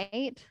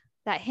 right?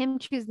 That him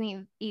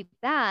choosing to eat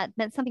that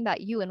meant something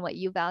about you and what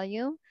you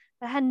value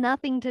that had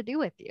nothing to do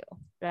with you,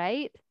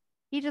 right?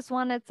 he just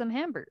wanted some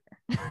hamburger.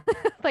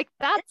 Like,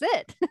 that's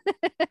it.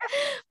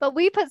 But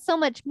we put so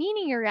much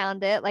meaning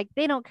around it. Like,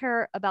 they don't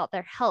care about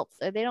their health,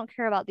 or they don't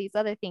care about these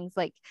other things.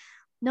 Like,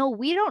 no,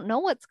 we don't know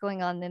what's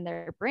going on in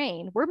their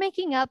brain. We're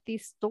making up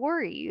these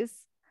stories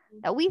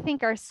that we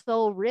think are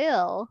so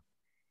real,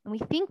 and we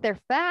think they're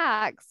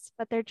facts,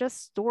 but they're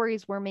just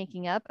stories we're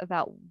making up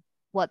about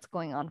what's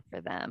going on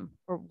for them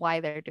or why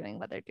they're doing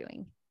what they're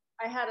doing.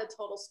 I had a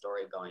total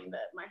story going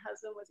that my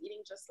husband was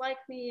eating just like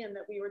me, and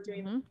that we were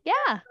doing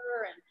yeah,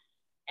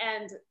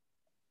 and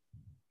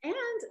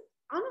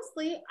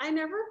honestly, I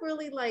never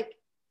really like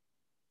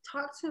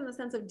talked to him in the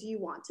sense of, do you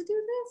want to do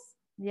this?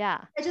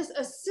 Yeah. I just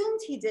assumed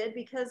he did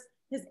because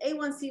his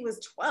A1C was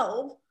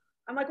 12.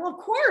 I'm like, well, of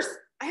course,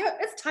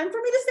 it's time for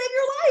me to save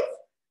your life.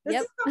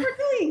 This is what we're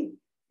doing.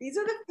 This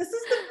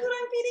is the food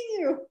I'm feeding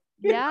you.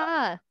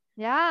 Yeah.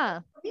 Yeah.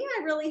 For me,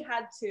 I really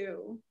had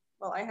to,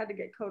 well, I had to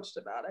get coached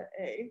about it,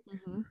 A.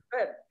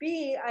 But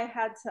B, I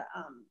had to,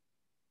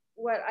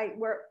 what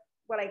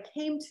I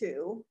came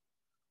to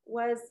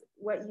was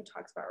what you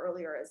talked about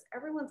earlier, is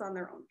everyone's on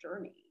their own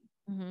journey.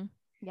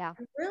 Yeah.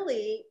 And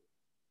really,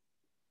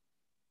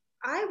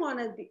 I want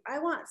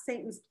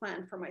Satan's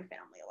plan for my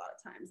family a lot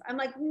of times. I'm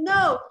like,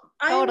 no,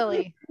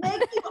 totally. I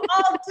make you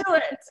all do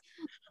it.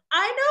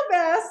 I know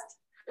best.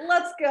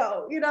 Let's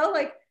go.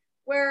 Like,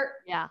 where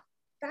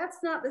that's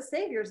not the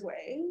Savior's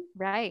way.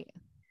 Right.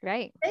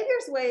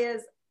 Savior's way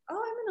is, I'm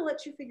going to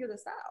let you figure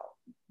this out.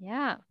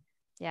 Yeah.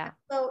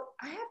 So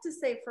I have to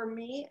say, for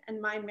me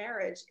and my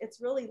marriage, it's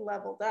really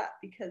leveled up,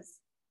 because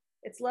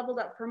it's leveled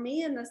up for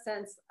me in the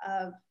sense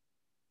of,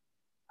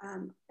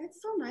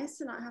 it's so nice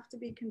to not have to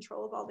be in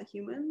control of all the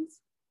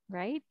humans.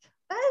 Right.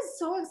 That is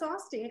so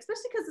exhausting,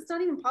 especially because it's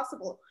not even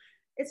possible.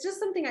 It's just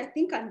something I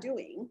think I'm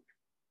doing.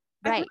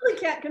 Right. I really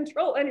can't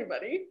control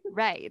anybody.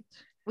 Right.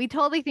 We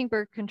totally think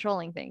we're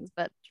controlling things,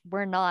 but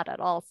we're not at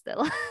all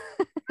still.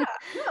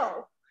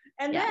 No.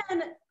 And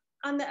then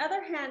on the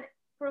other hand,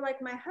 for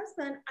like my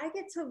husband, I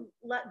get to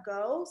let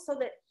go so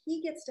that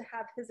he gets to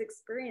have his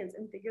experience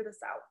and figure this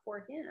out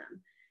for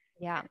him.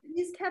 Yeah. And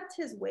he's kept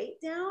his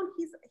weight down.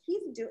 He's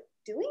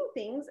doing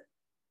things,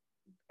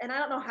 and I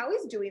don't know how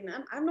he's doing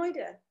them. I have no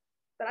idea.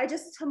 But I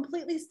just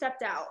completely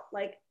stepped out.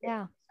 Like,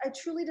 I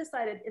truly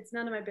decided it's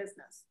none of my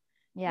business.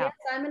 Yeah. Yes,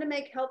 I'm going to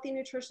make healthy,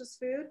 nutritious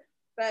food,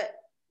 but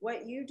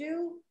what you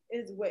do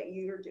is what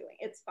you're doing.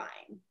 It's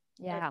fine.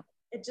 Yeah.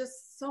 It's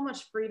just so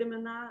much freedom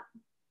in that.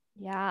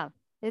 Yeah.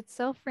 It's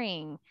so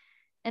freeing.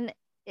 And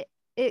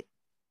it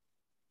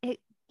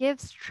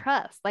gives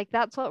trust. Like,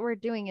 that's what we're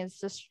doing, is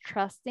just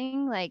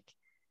trusting. Like,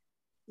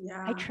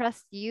 I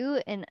trust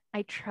you, and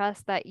I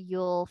trust that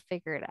you'll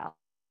figure it out.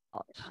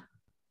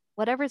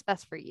 Whatever's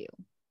best for you.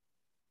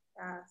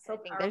 Yeah. So I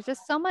think there's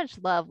just so much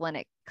love when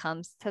it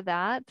comes to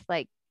that.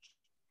 Like,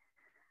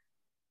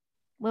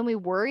 when we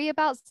worry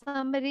about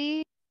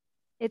somebody,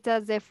 it's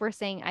as if we're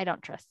saying, I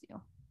don't trust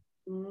you.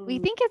 We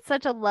think it's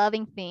such a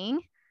loving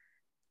thing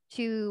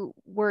to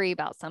worry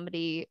about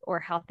somebody or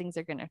how things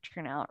are going to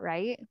turn out,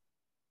 right?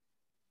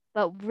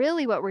 But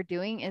really what we're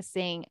doing is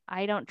saying,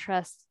 I don't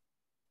trust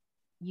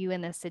you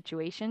in this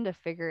situation to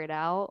figure it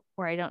out,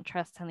 or I don't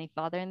trust Heavenly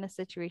Father in this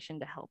situation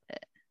to help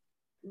it.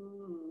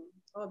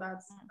 Oh,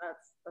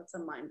 that's a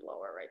mind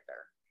blower right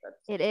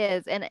there. It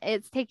is. And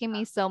it's taken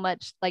me so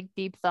much like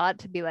deep thought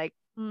to be like,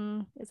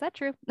 is that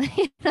true?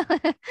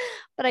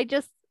 But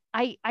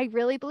I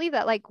really believe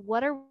that. Like,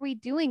 what are we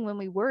doing when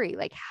we worry?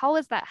 Like, how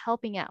is that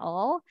helping at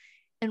all?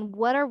 And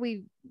what are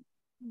we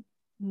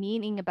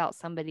meaning about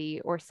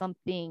somebody or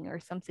something or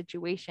some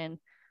situation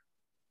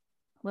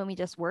when we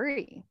just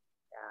worry?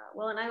 Yeah.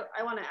 Well, and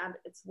I want to add,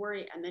 it's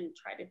worry and then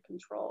try to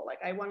control. Like,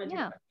 I want to do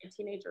that with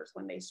teenagers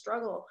when they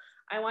struggle.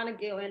 I want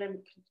to go in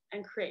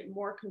and create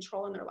more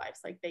control in their lives.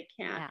 Like, they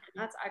can't. Yeah. And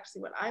that's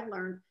actually what I've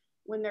learned.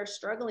 When they're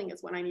struggling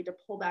is when I need to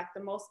pull back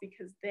the most,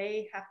 because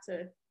they have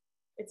to,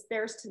 it's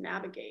theirs to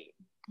navigate.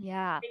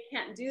 Yeah. They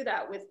can't do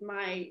that with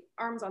my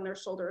arms on their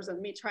shoulders and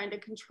me trying to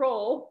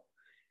control.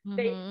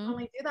 They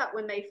only do that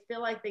when they feel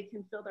like they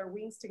can feel their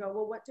wings to go,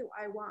 well, what do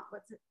I want?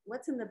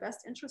 What's in the best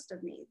interest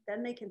of me?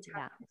 Then they can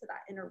tap into that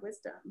inner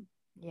wisdom.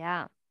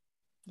 Yeah.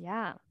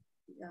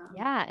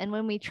 And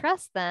when we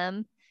trust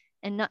them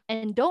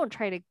and don't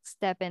try to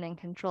step in and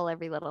control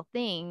every little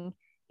thing,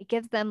 it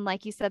gives them,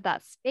 like you said,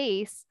 that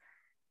space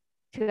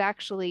to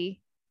actually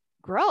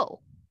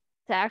grow,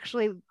 to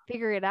actually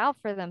figure it out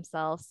for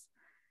themselves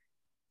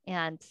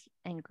and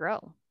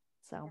grow.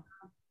 So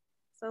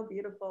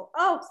beautiful.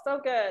 Oh,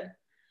 so good.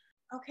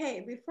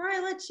 Okay, before I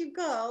let you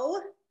go,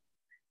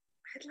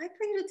 I'd like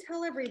for you to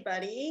tell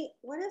everybody,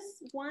 what is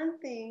one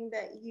thing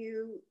that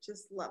you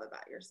just love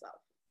about yourself?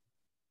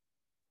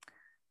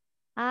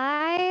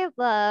 I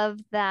love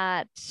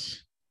that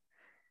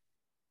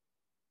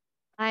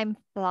I'm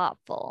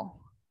thoughtful,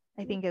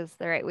 I think is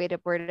the right way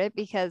to word it,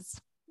 because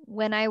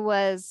when there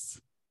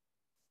was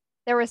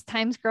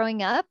times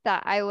growing up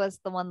that I was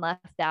the one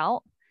left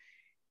out.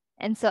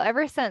 And so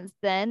ever since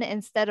then,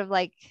 instead of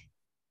like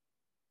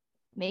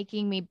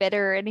making me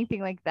bitter or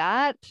anything like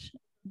that,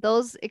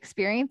 those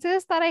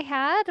experiences that I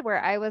had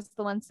where I was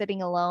the one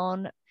sitting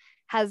alone,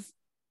 has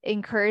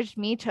encouraged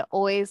me to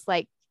always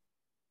like,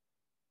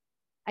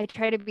 I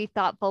try to be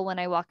thoughtful when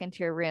I walk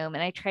into a room,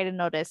 and I try to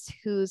notice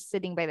who's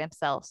sitting by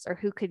themselves or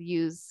who could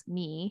use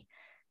me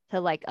to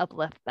like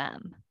uplift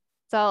them.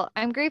 So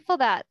I'm grateful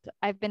that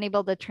I've been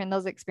able to turn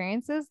those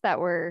experiences that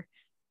were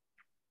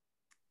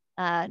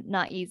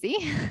not easy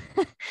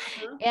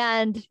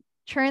and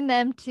turn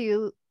them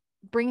to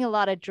bring a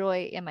lot of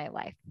joy in my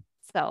life.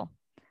 So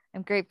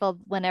I'm grateful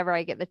whenever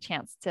I get the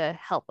chance to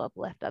help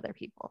uplift other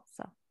people.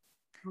 So,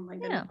 oh my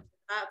goodness,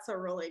 that's a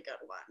really good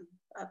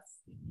one.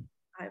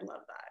 I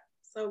love that.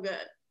 So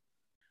good.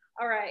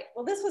 All right.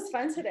 Well, this was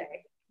fun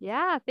today.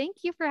 Yeah.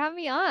 Thank you for having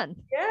me on.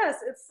 Yes,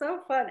 it's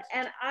so fun.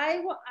 And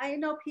I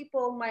know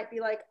people might be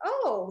like,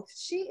 oh,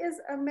 she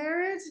is a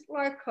marriage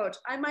life coach.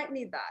 I might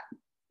need that.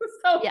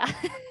 So yeah.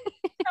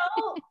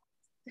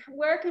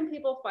 Where can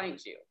people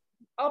find you?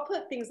 I'll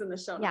put things in the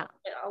show notes.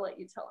 Yeah. I'll let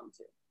you tell them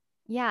too.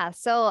 Yeah.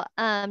 So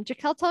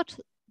Jaquel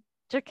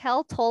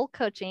Toll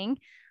Coaching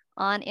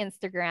on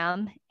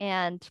Instagram,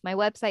 and my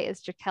website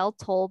is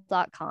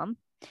jaqueltoll.com,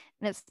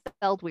 and it's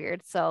spelled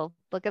weird. So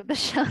look at the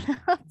show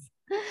notes.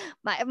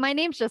 My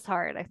name's just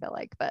hard, I feel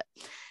like, but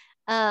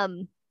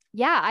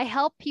I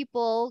help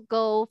people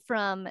go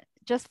from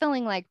just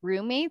feeling like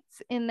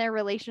roommates in their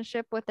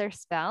relationship with their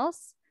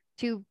spouse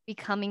to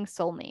becoming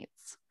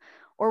soulmates,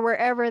 or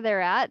wherever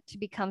they're at to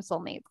become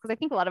soulmates. Because I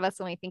think a lot of us,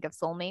 when we think of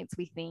soulmates,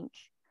 we think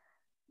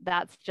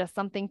that's just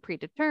something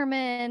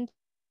predetermined.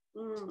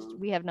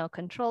 We have no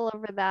control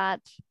over that,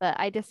 but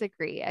I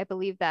disagree. I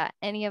believe that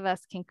any of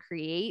us can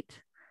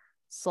create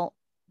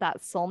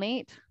that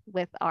soulmate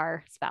with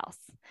our spouse.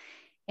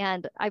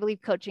 And I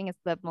believe coaching is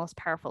the most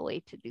powerful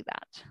way to do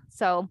that.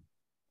 So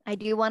I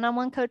do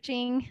one-on-one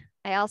coaching.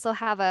 I also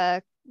have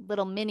a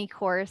little mini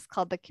course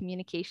called the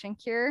Communication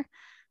Cure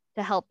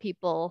to help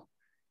people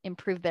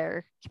improve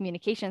their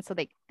communication so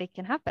they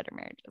can have better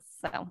marriages.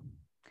 So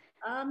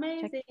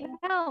amazing.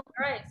 All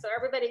right. So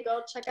everybody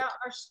go check out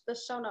the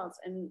show notes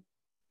and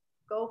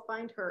go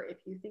find her. If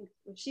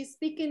she's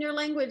speaking your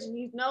language and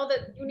you know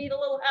that you need a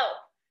little help,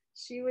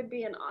 she would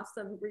be an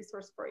awesome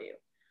resource for you.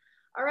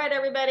 All right,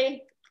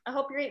 everybody. I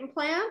hope you're eating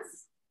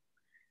plants.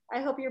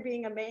 I hope you're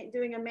doing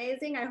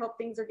amazing. I hope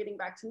things are getting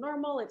back to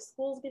normal, if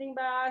school's getting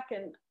back,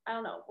 and I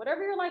don't know,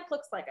 whatever your life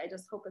looks like, I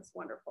just hope it's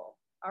wonderful.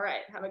 All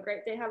right. Have a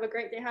great day. Have a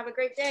great day. Have a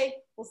great day.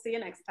 We'll see you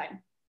next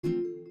time.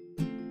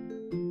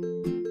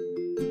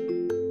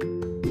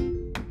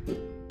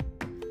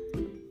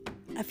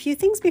 A few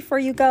things before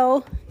you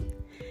go.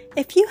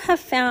 If you have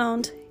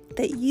found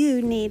that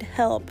you need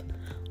help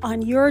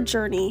on your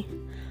journey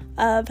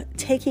of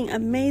taking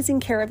amazing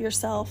care of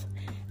yourself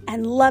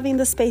and loving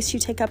the space you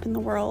take up in the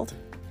world,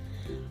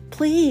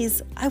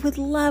 please, I would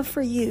love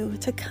for you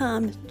to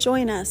come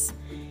join us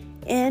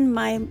in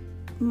my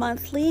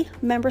monthly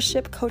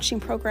membership coaching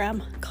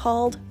program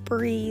called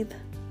Breathe.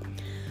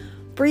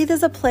 Breathe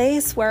is a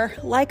place where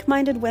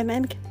like-minded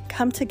women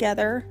come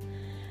together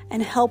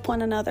and help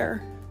one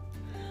another.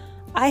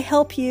 I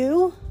help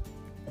you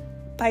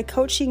by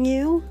coaching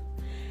you,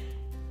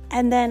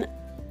 and then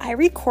I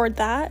record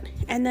that,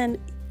 and then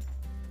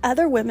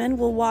other women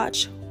will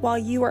watch while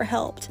you are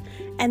helped,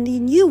 and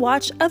then you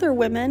watch other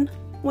women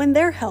when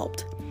they're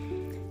helped.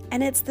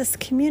 And it's this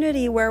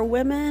community where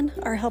women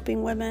are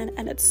helping women,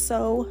 and it's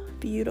so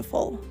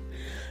beautiful.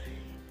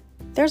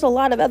 There's a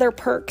lot of other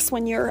perks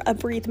when you're a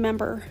Breathe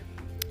member.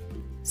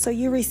 So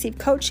you receive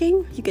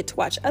coaching, you get to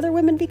watch other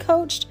women be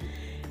coached,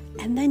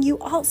 and then you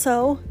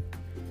also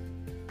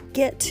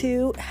get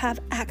to have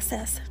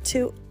access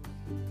to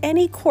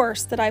any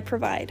course that I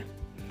provide.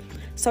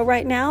 So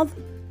right now,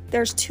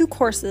 there's 2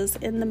 courses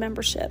in the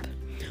membership.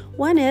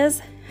 One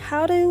is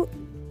how to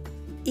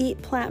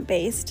eat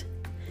plant-based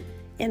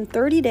in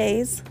 30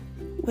 days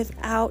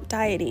without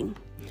dieting.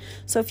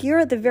 So if you're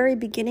at the very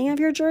beginning of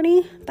your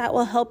journey, that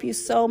will help you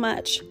so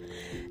much.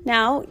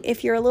 Now,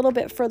 if you're a little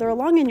bit further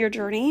along in your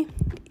journey,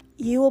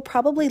 you will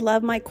probably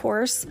love my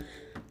course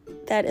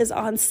that is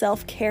on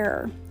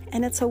self-care.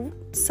 And it's a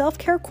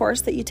self-care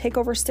course that you take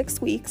over 6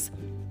 weeks.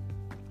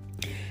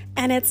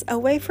 And it's a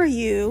way for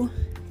you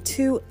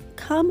to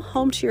come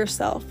home to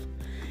yourself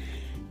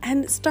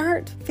and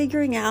start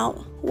figuring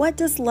out, what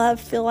does love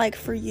feel like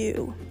for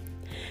you?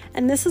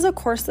 And this is a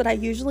course that I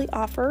usually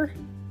offer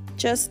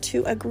just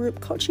to a group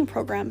coaching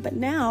program, but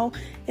now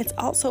it's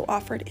also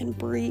offered in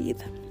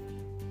Breathe.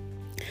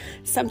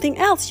 Something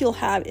else you'll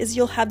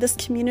have this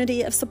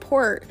community of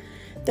support.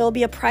 There'll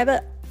be a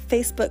private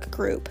Facebook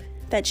group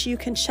that you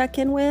can check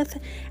in with.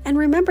 And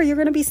remember, you're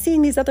going to be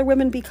seeing these other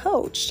women be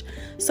coached.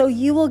 So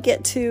you will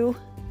get to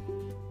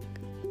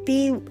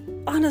be,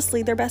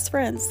 honestly, their best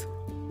friends.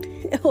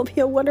 It will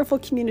be a wonderful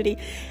community.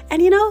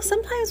 And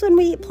sometimes when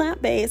we eat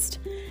plant-based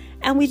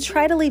and we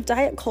try to leave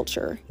diet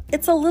culture,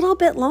 it's a little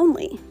bit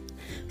lonely.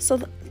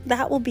 So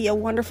that will be a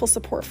wonderful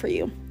support for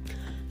you.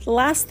 The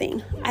last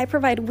thing, I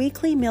provide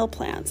weekly meal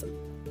plans.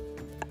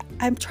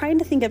 I'm trying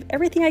to think of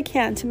everything I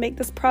can to make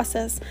this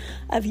process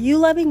of you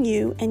loving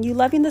you and you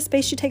loving the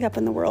space you take up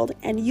in the world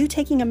and you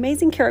taking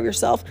amazing care of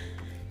yourself,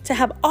 to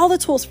have all the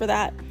tools for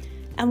that.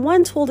 And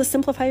one tool to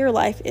simplify your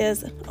life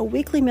is a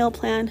weekly meal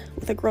plan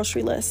with a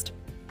grocery list.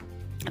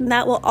 And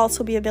that will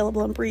also be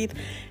available in Breathe.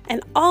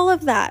 And all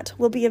of that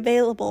will be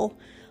available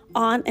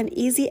on an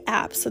easy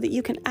app so that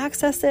you can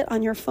access it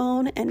on your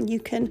phone, and you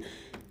can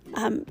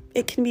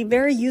it can be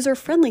very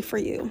user-friendly for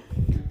you.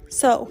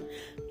 So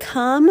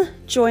come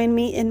join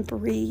me in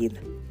Breathe.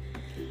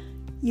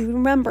 You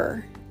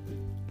remember,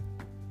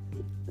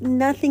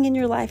 nothing in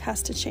your life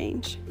has to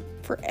change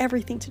for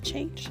everything to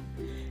change.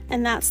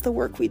 And that's the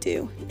work we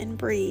do in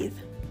Breathe.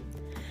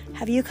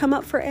 Have you come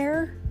up for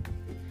air?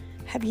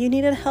 Have you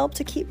needed help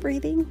to keep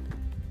breathing?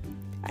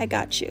 I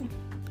got you.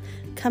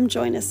 Come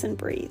join us and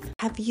Breathe.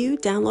 Have you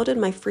downloaded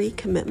my free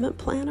commitment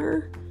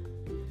planner?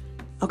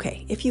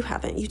 Okay, if you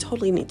haven't, you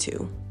totally need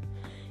to.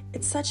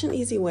 It's such an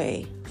easy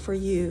way for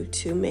you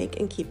to make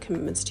and keep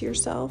commitments to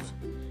yourself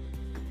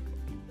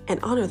and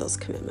honor those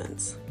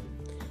commitments.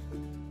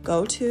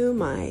 Go to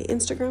my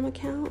Instagram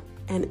account,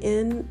 and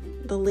in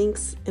the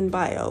links in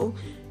bio,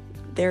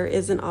 there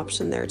is an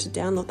option there to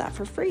download that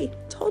for free.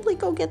 Totally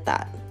go get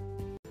that.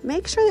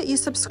 Make sure that you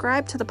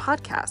subscribe to the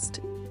podcast.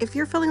 If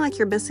you're feeling like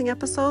you're missing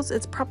episodes,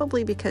 it's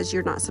probably because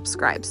you're not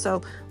subscribed.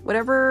 So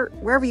wherever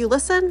you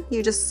listen,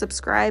 you just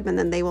subscribe, and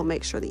then they will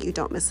make sure that you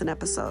don't miss an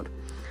episode.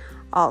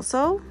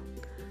 Also,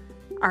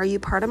 are you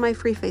part of my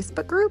free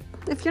Facebook group?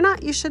 If you're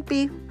not, you should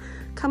be.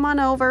 Come on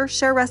over,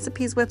 share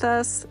recipes with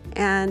us,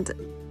 and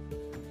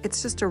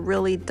it's just a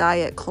really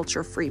diet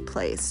culture free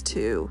place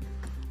to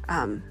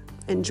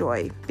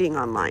enjoy being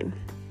online.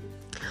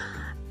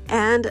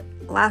 And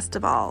last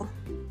of all,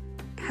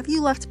 have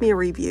you left me a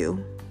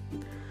review?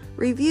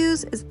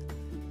 Reviews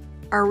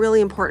are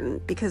really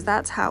important because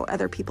that's how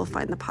other people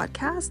find the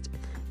podcast,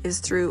 is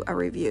through a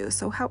review.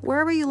 So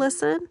wherever you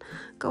listen,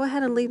 go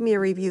ahead and leave me a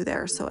review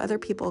there so other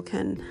people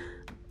can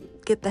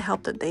get the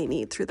help that they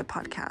need through the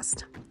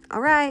podcast.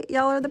 All right,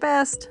 y'all are the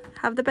best.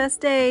 Have the best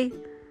day.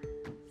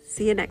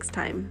 See you next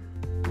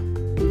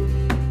time.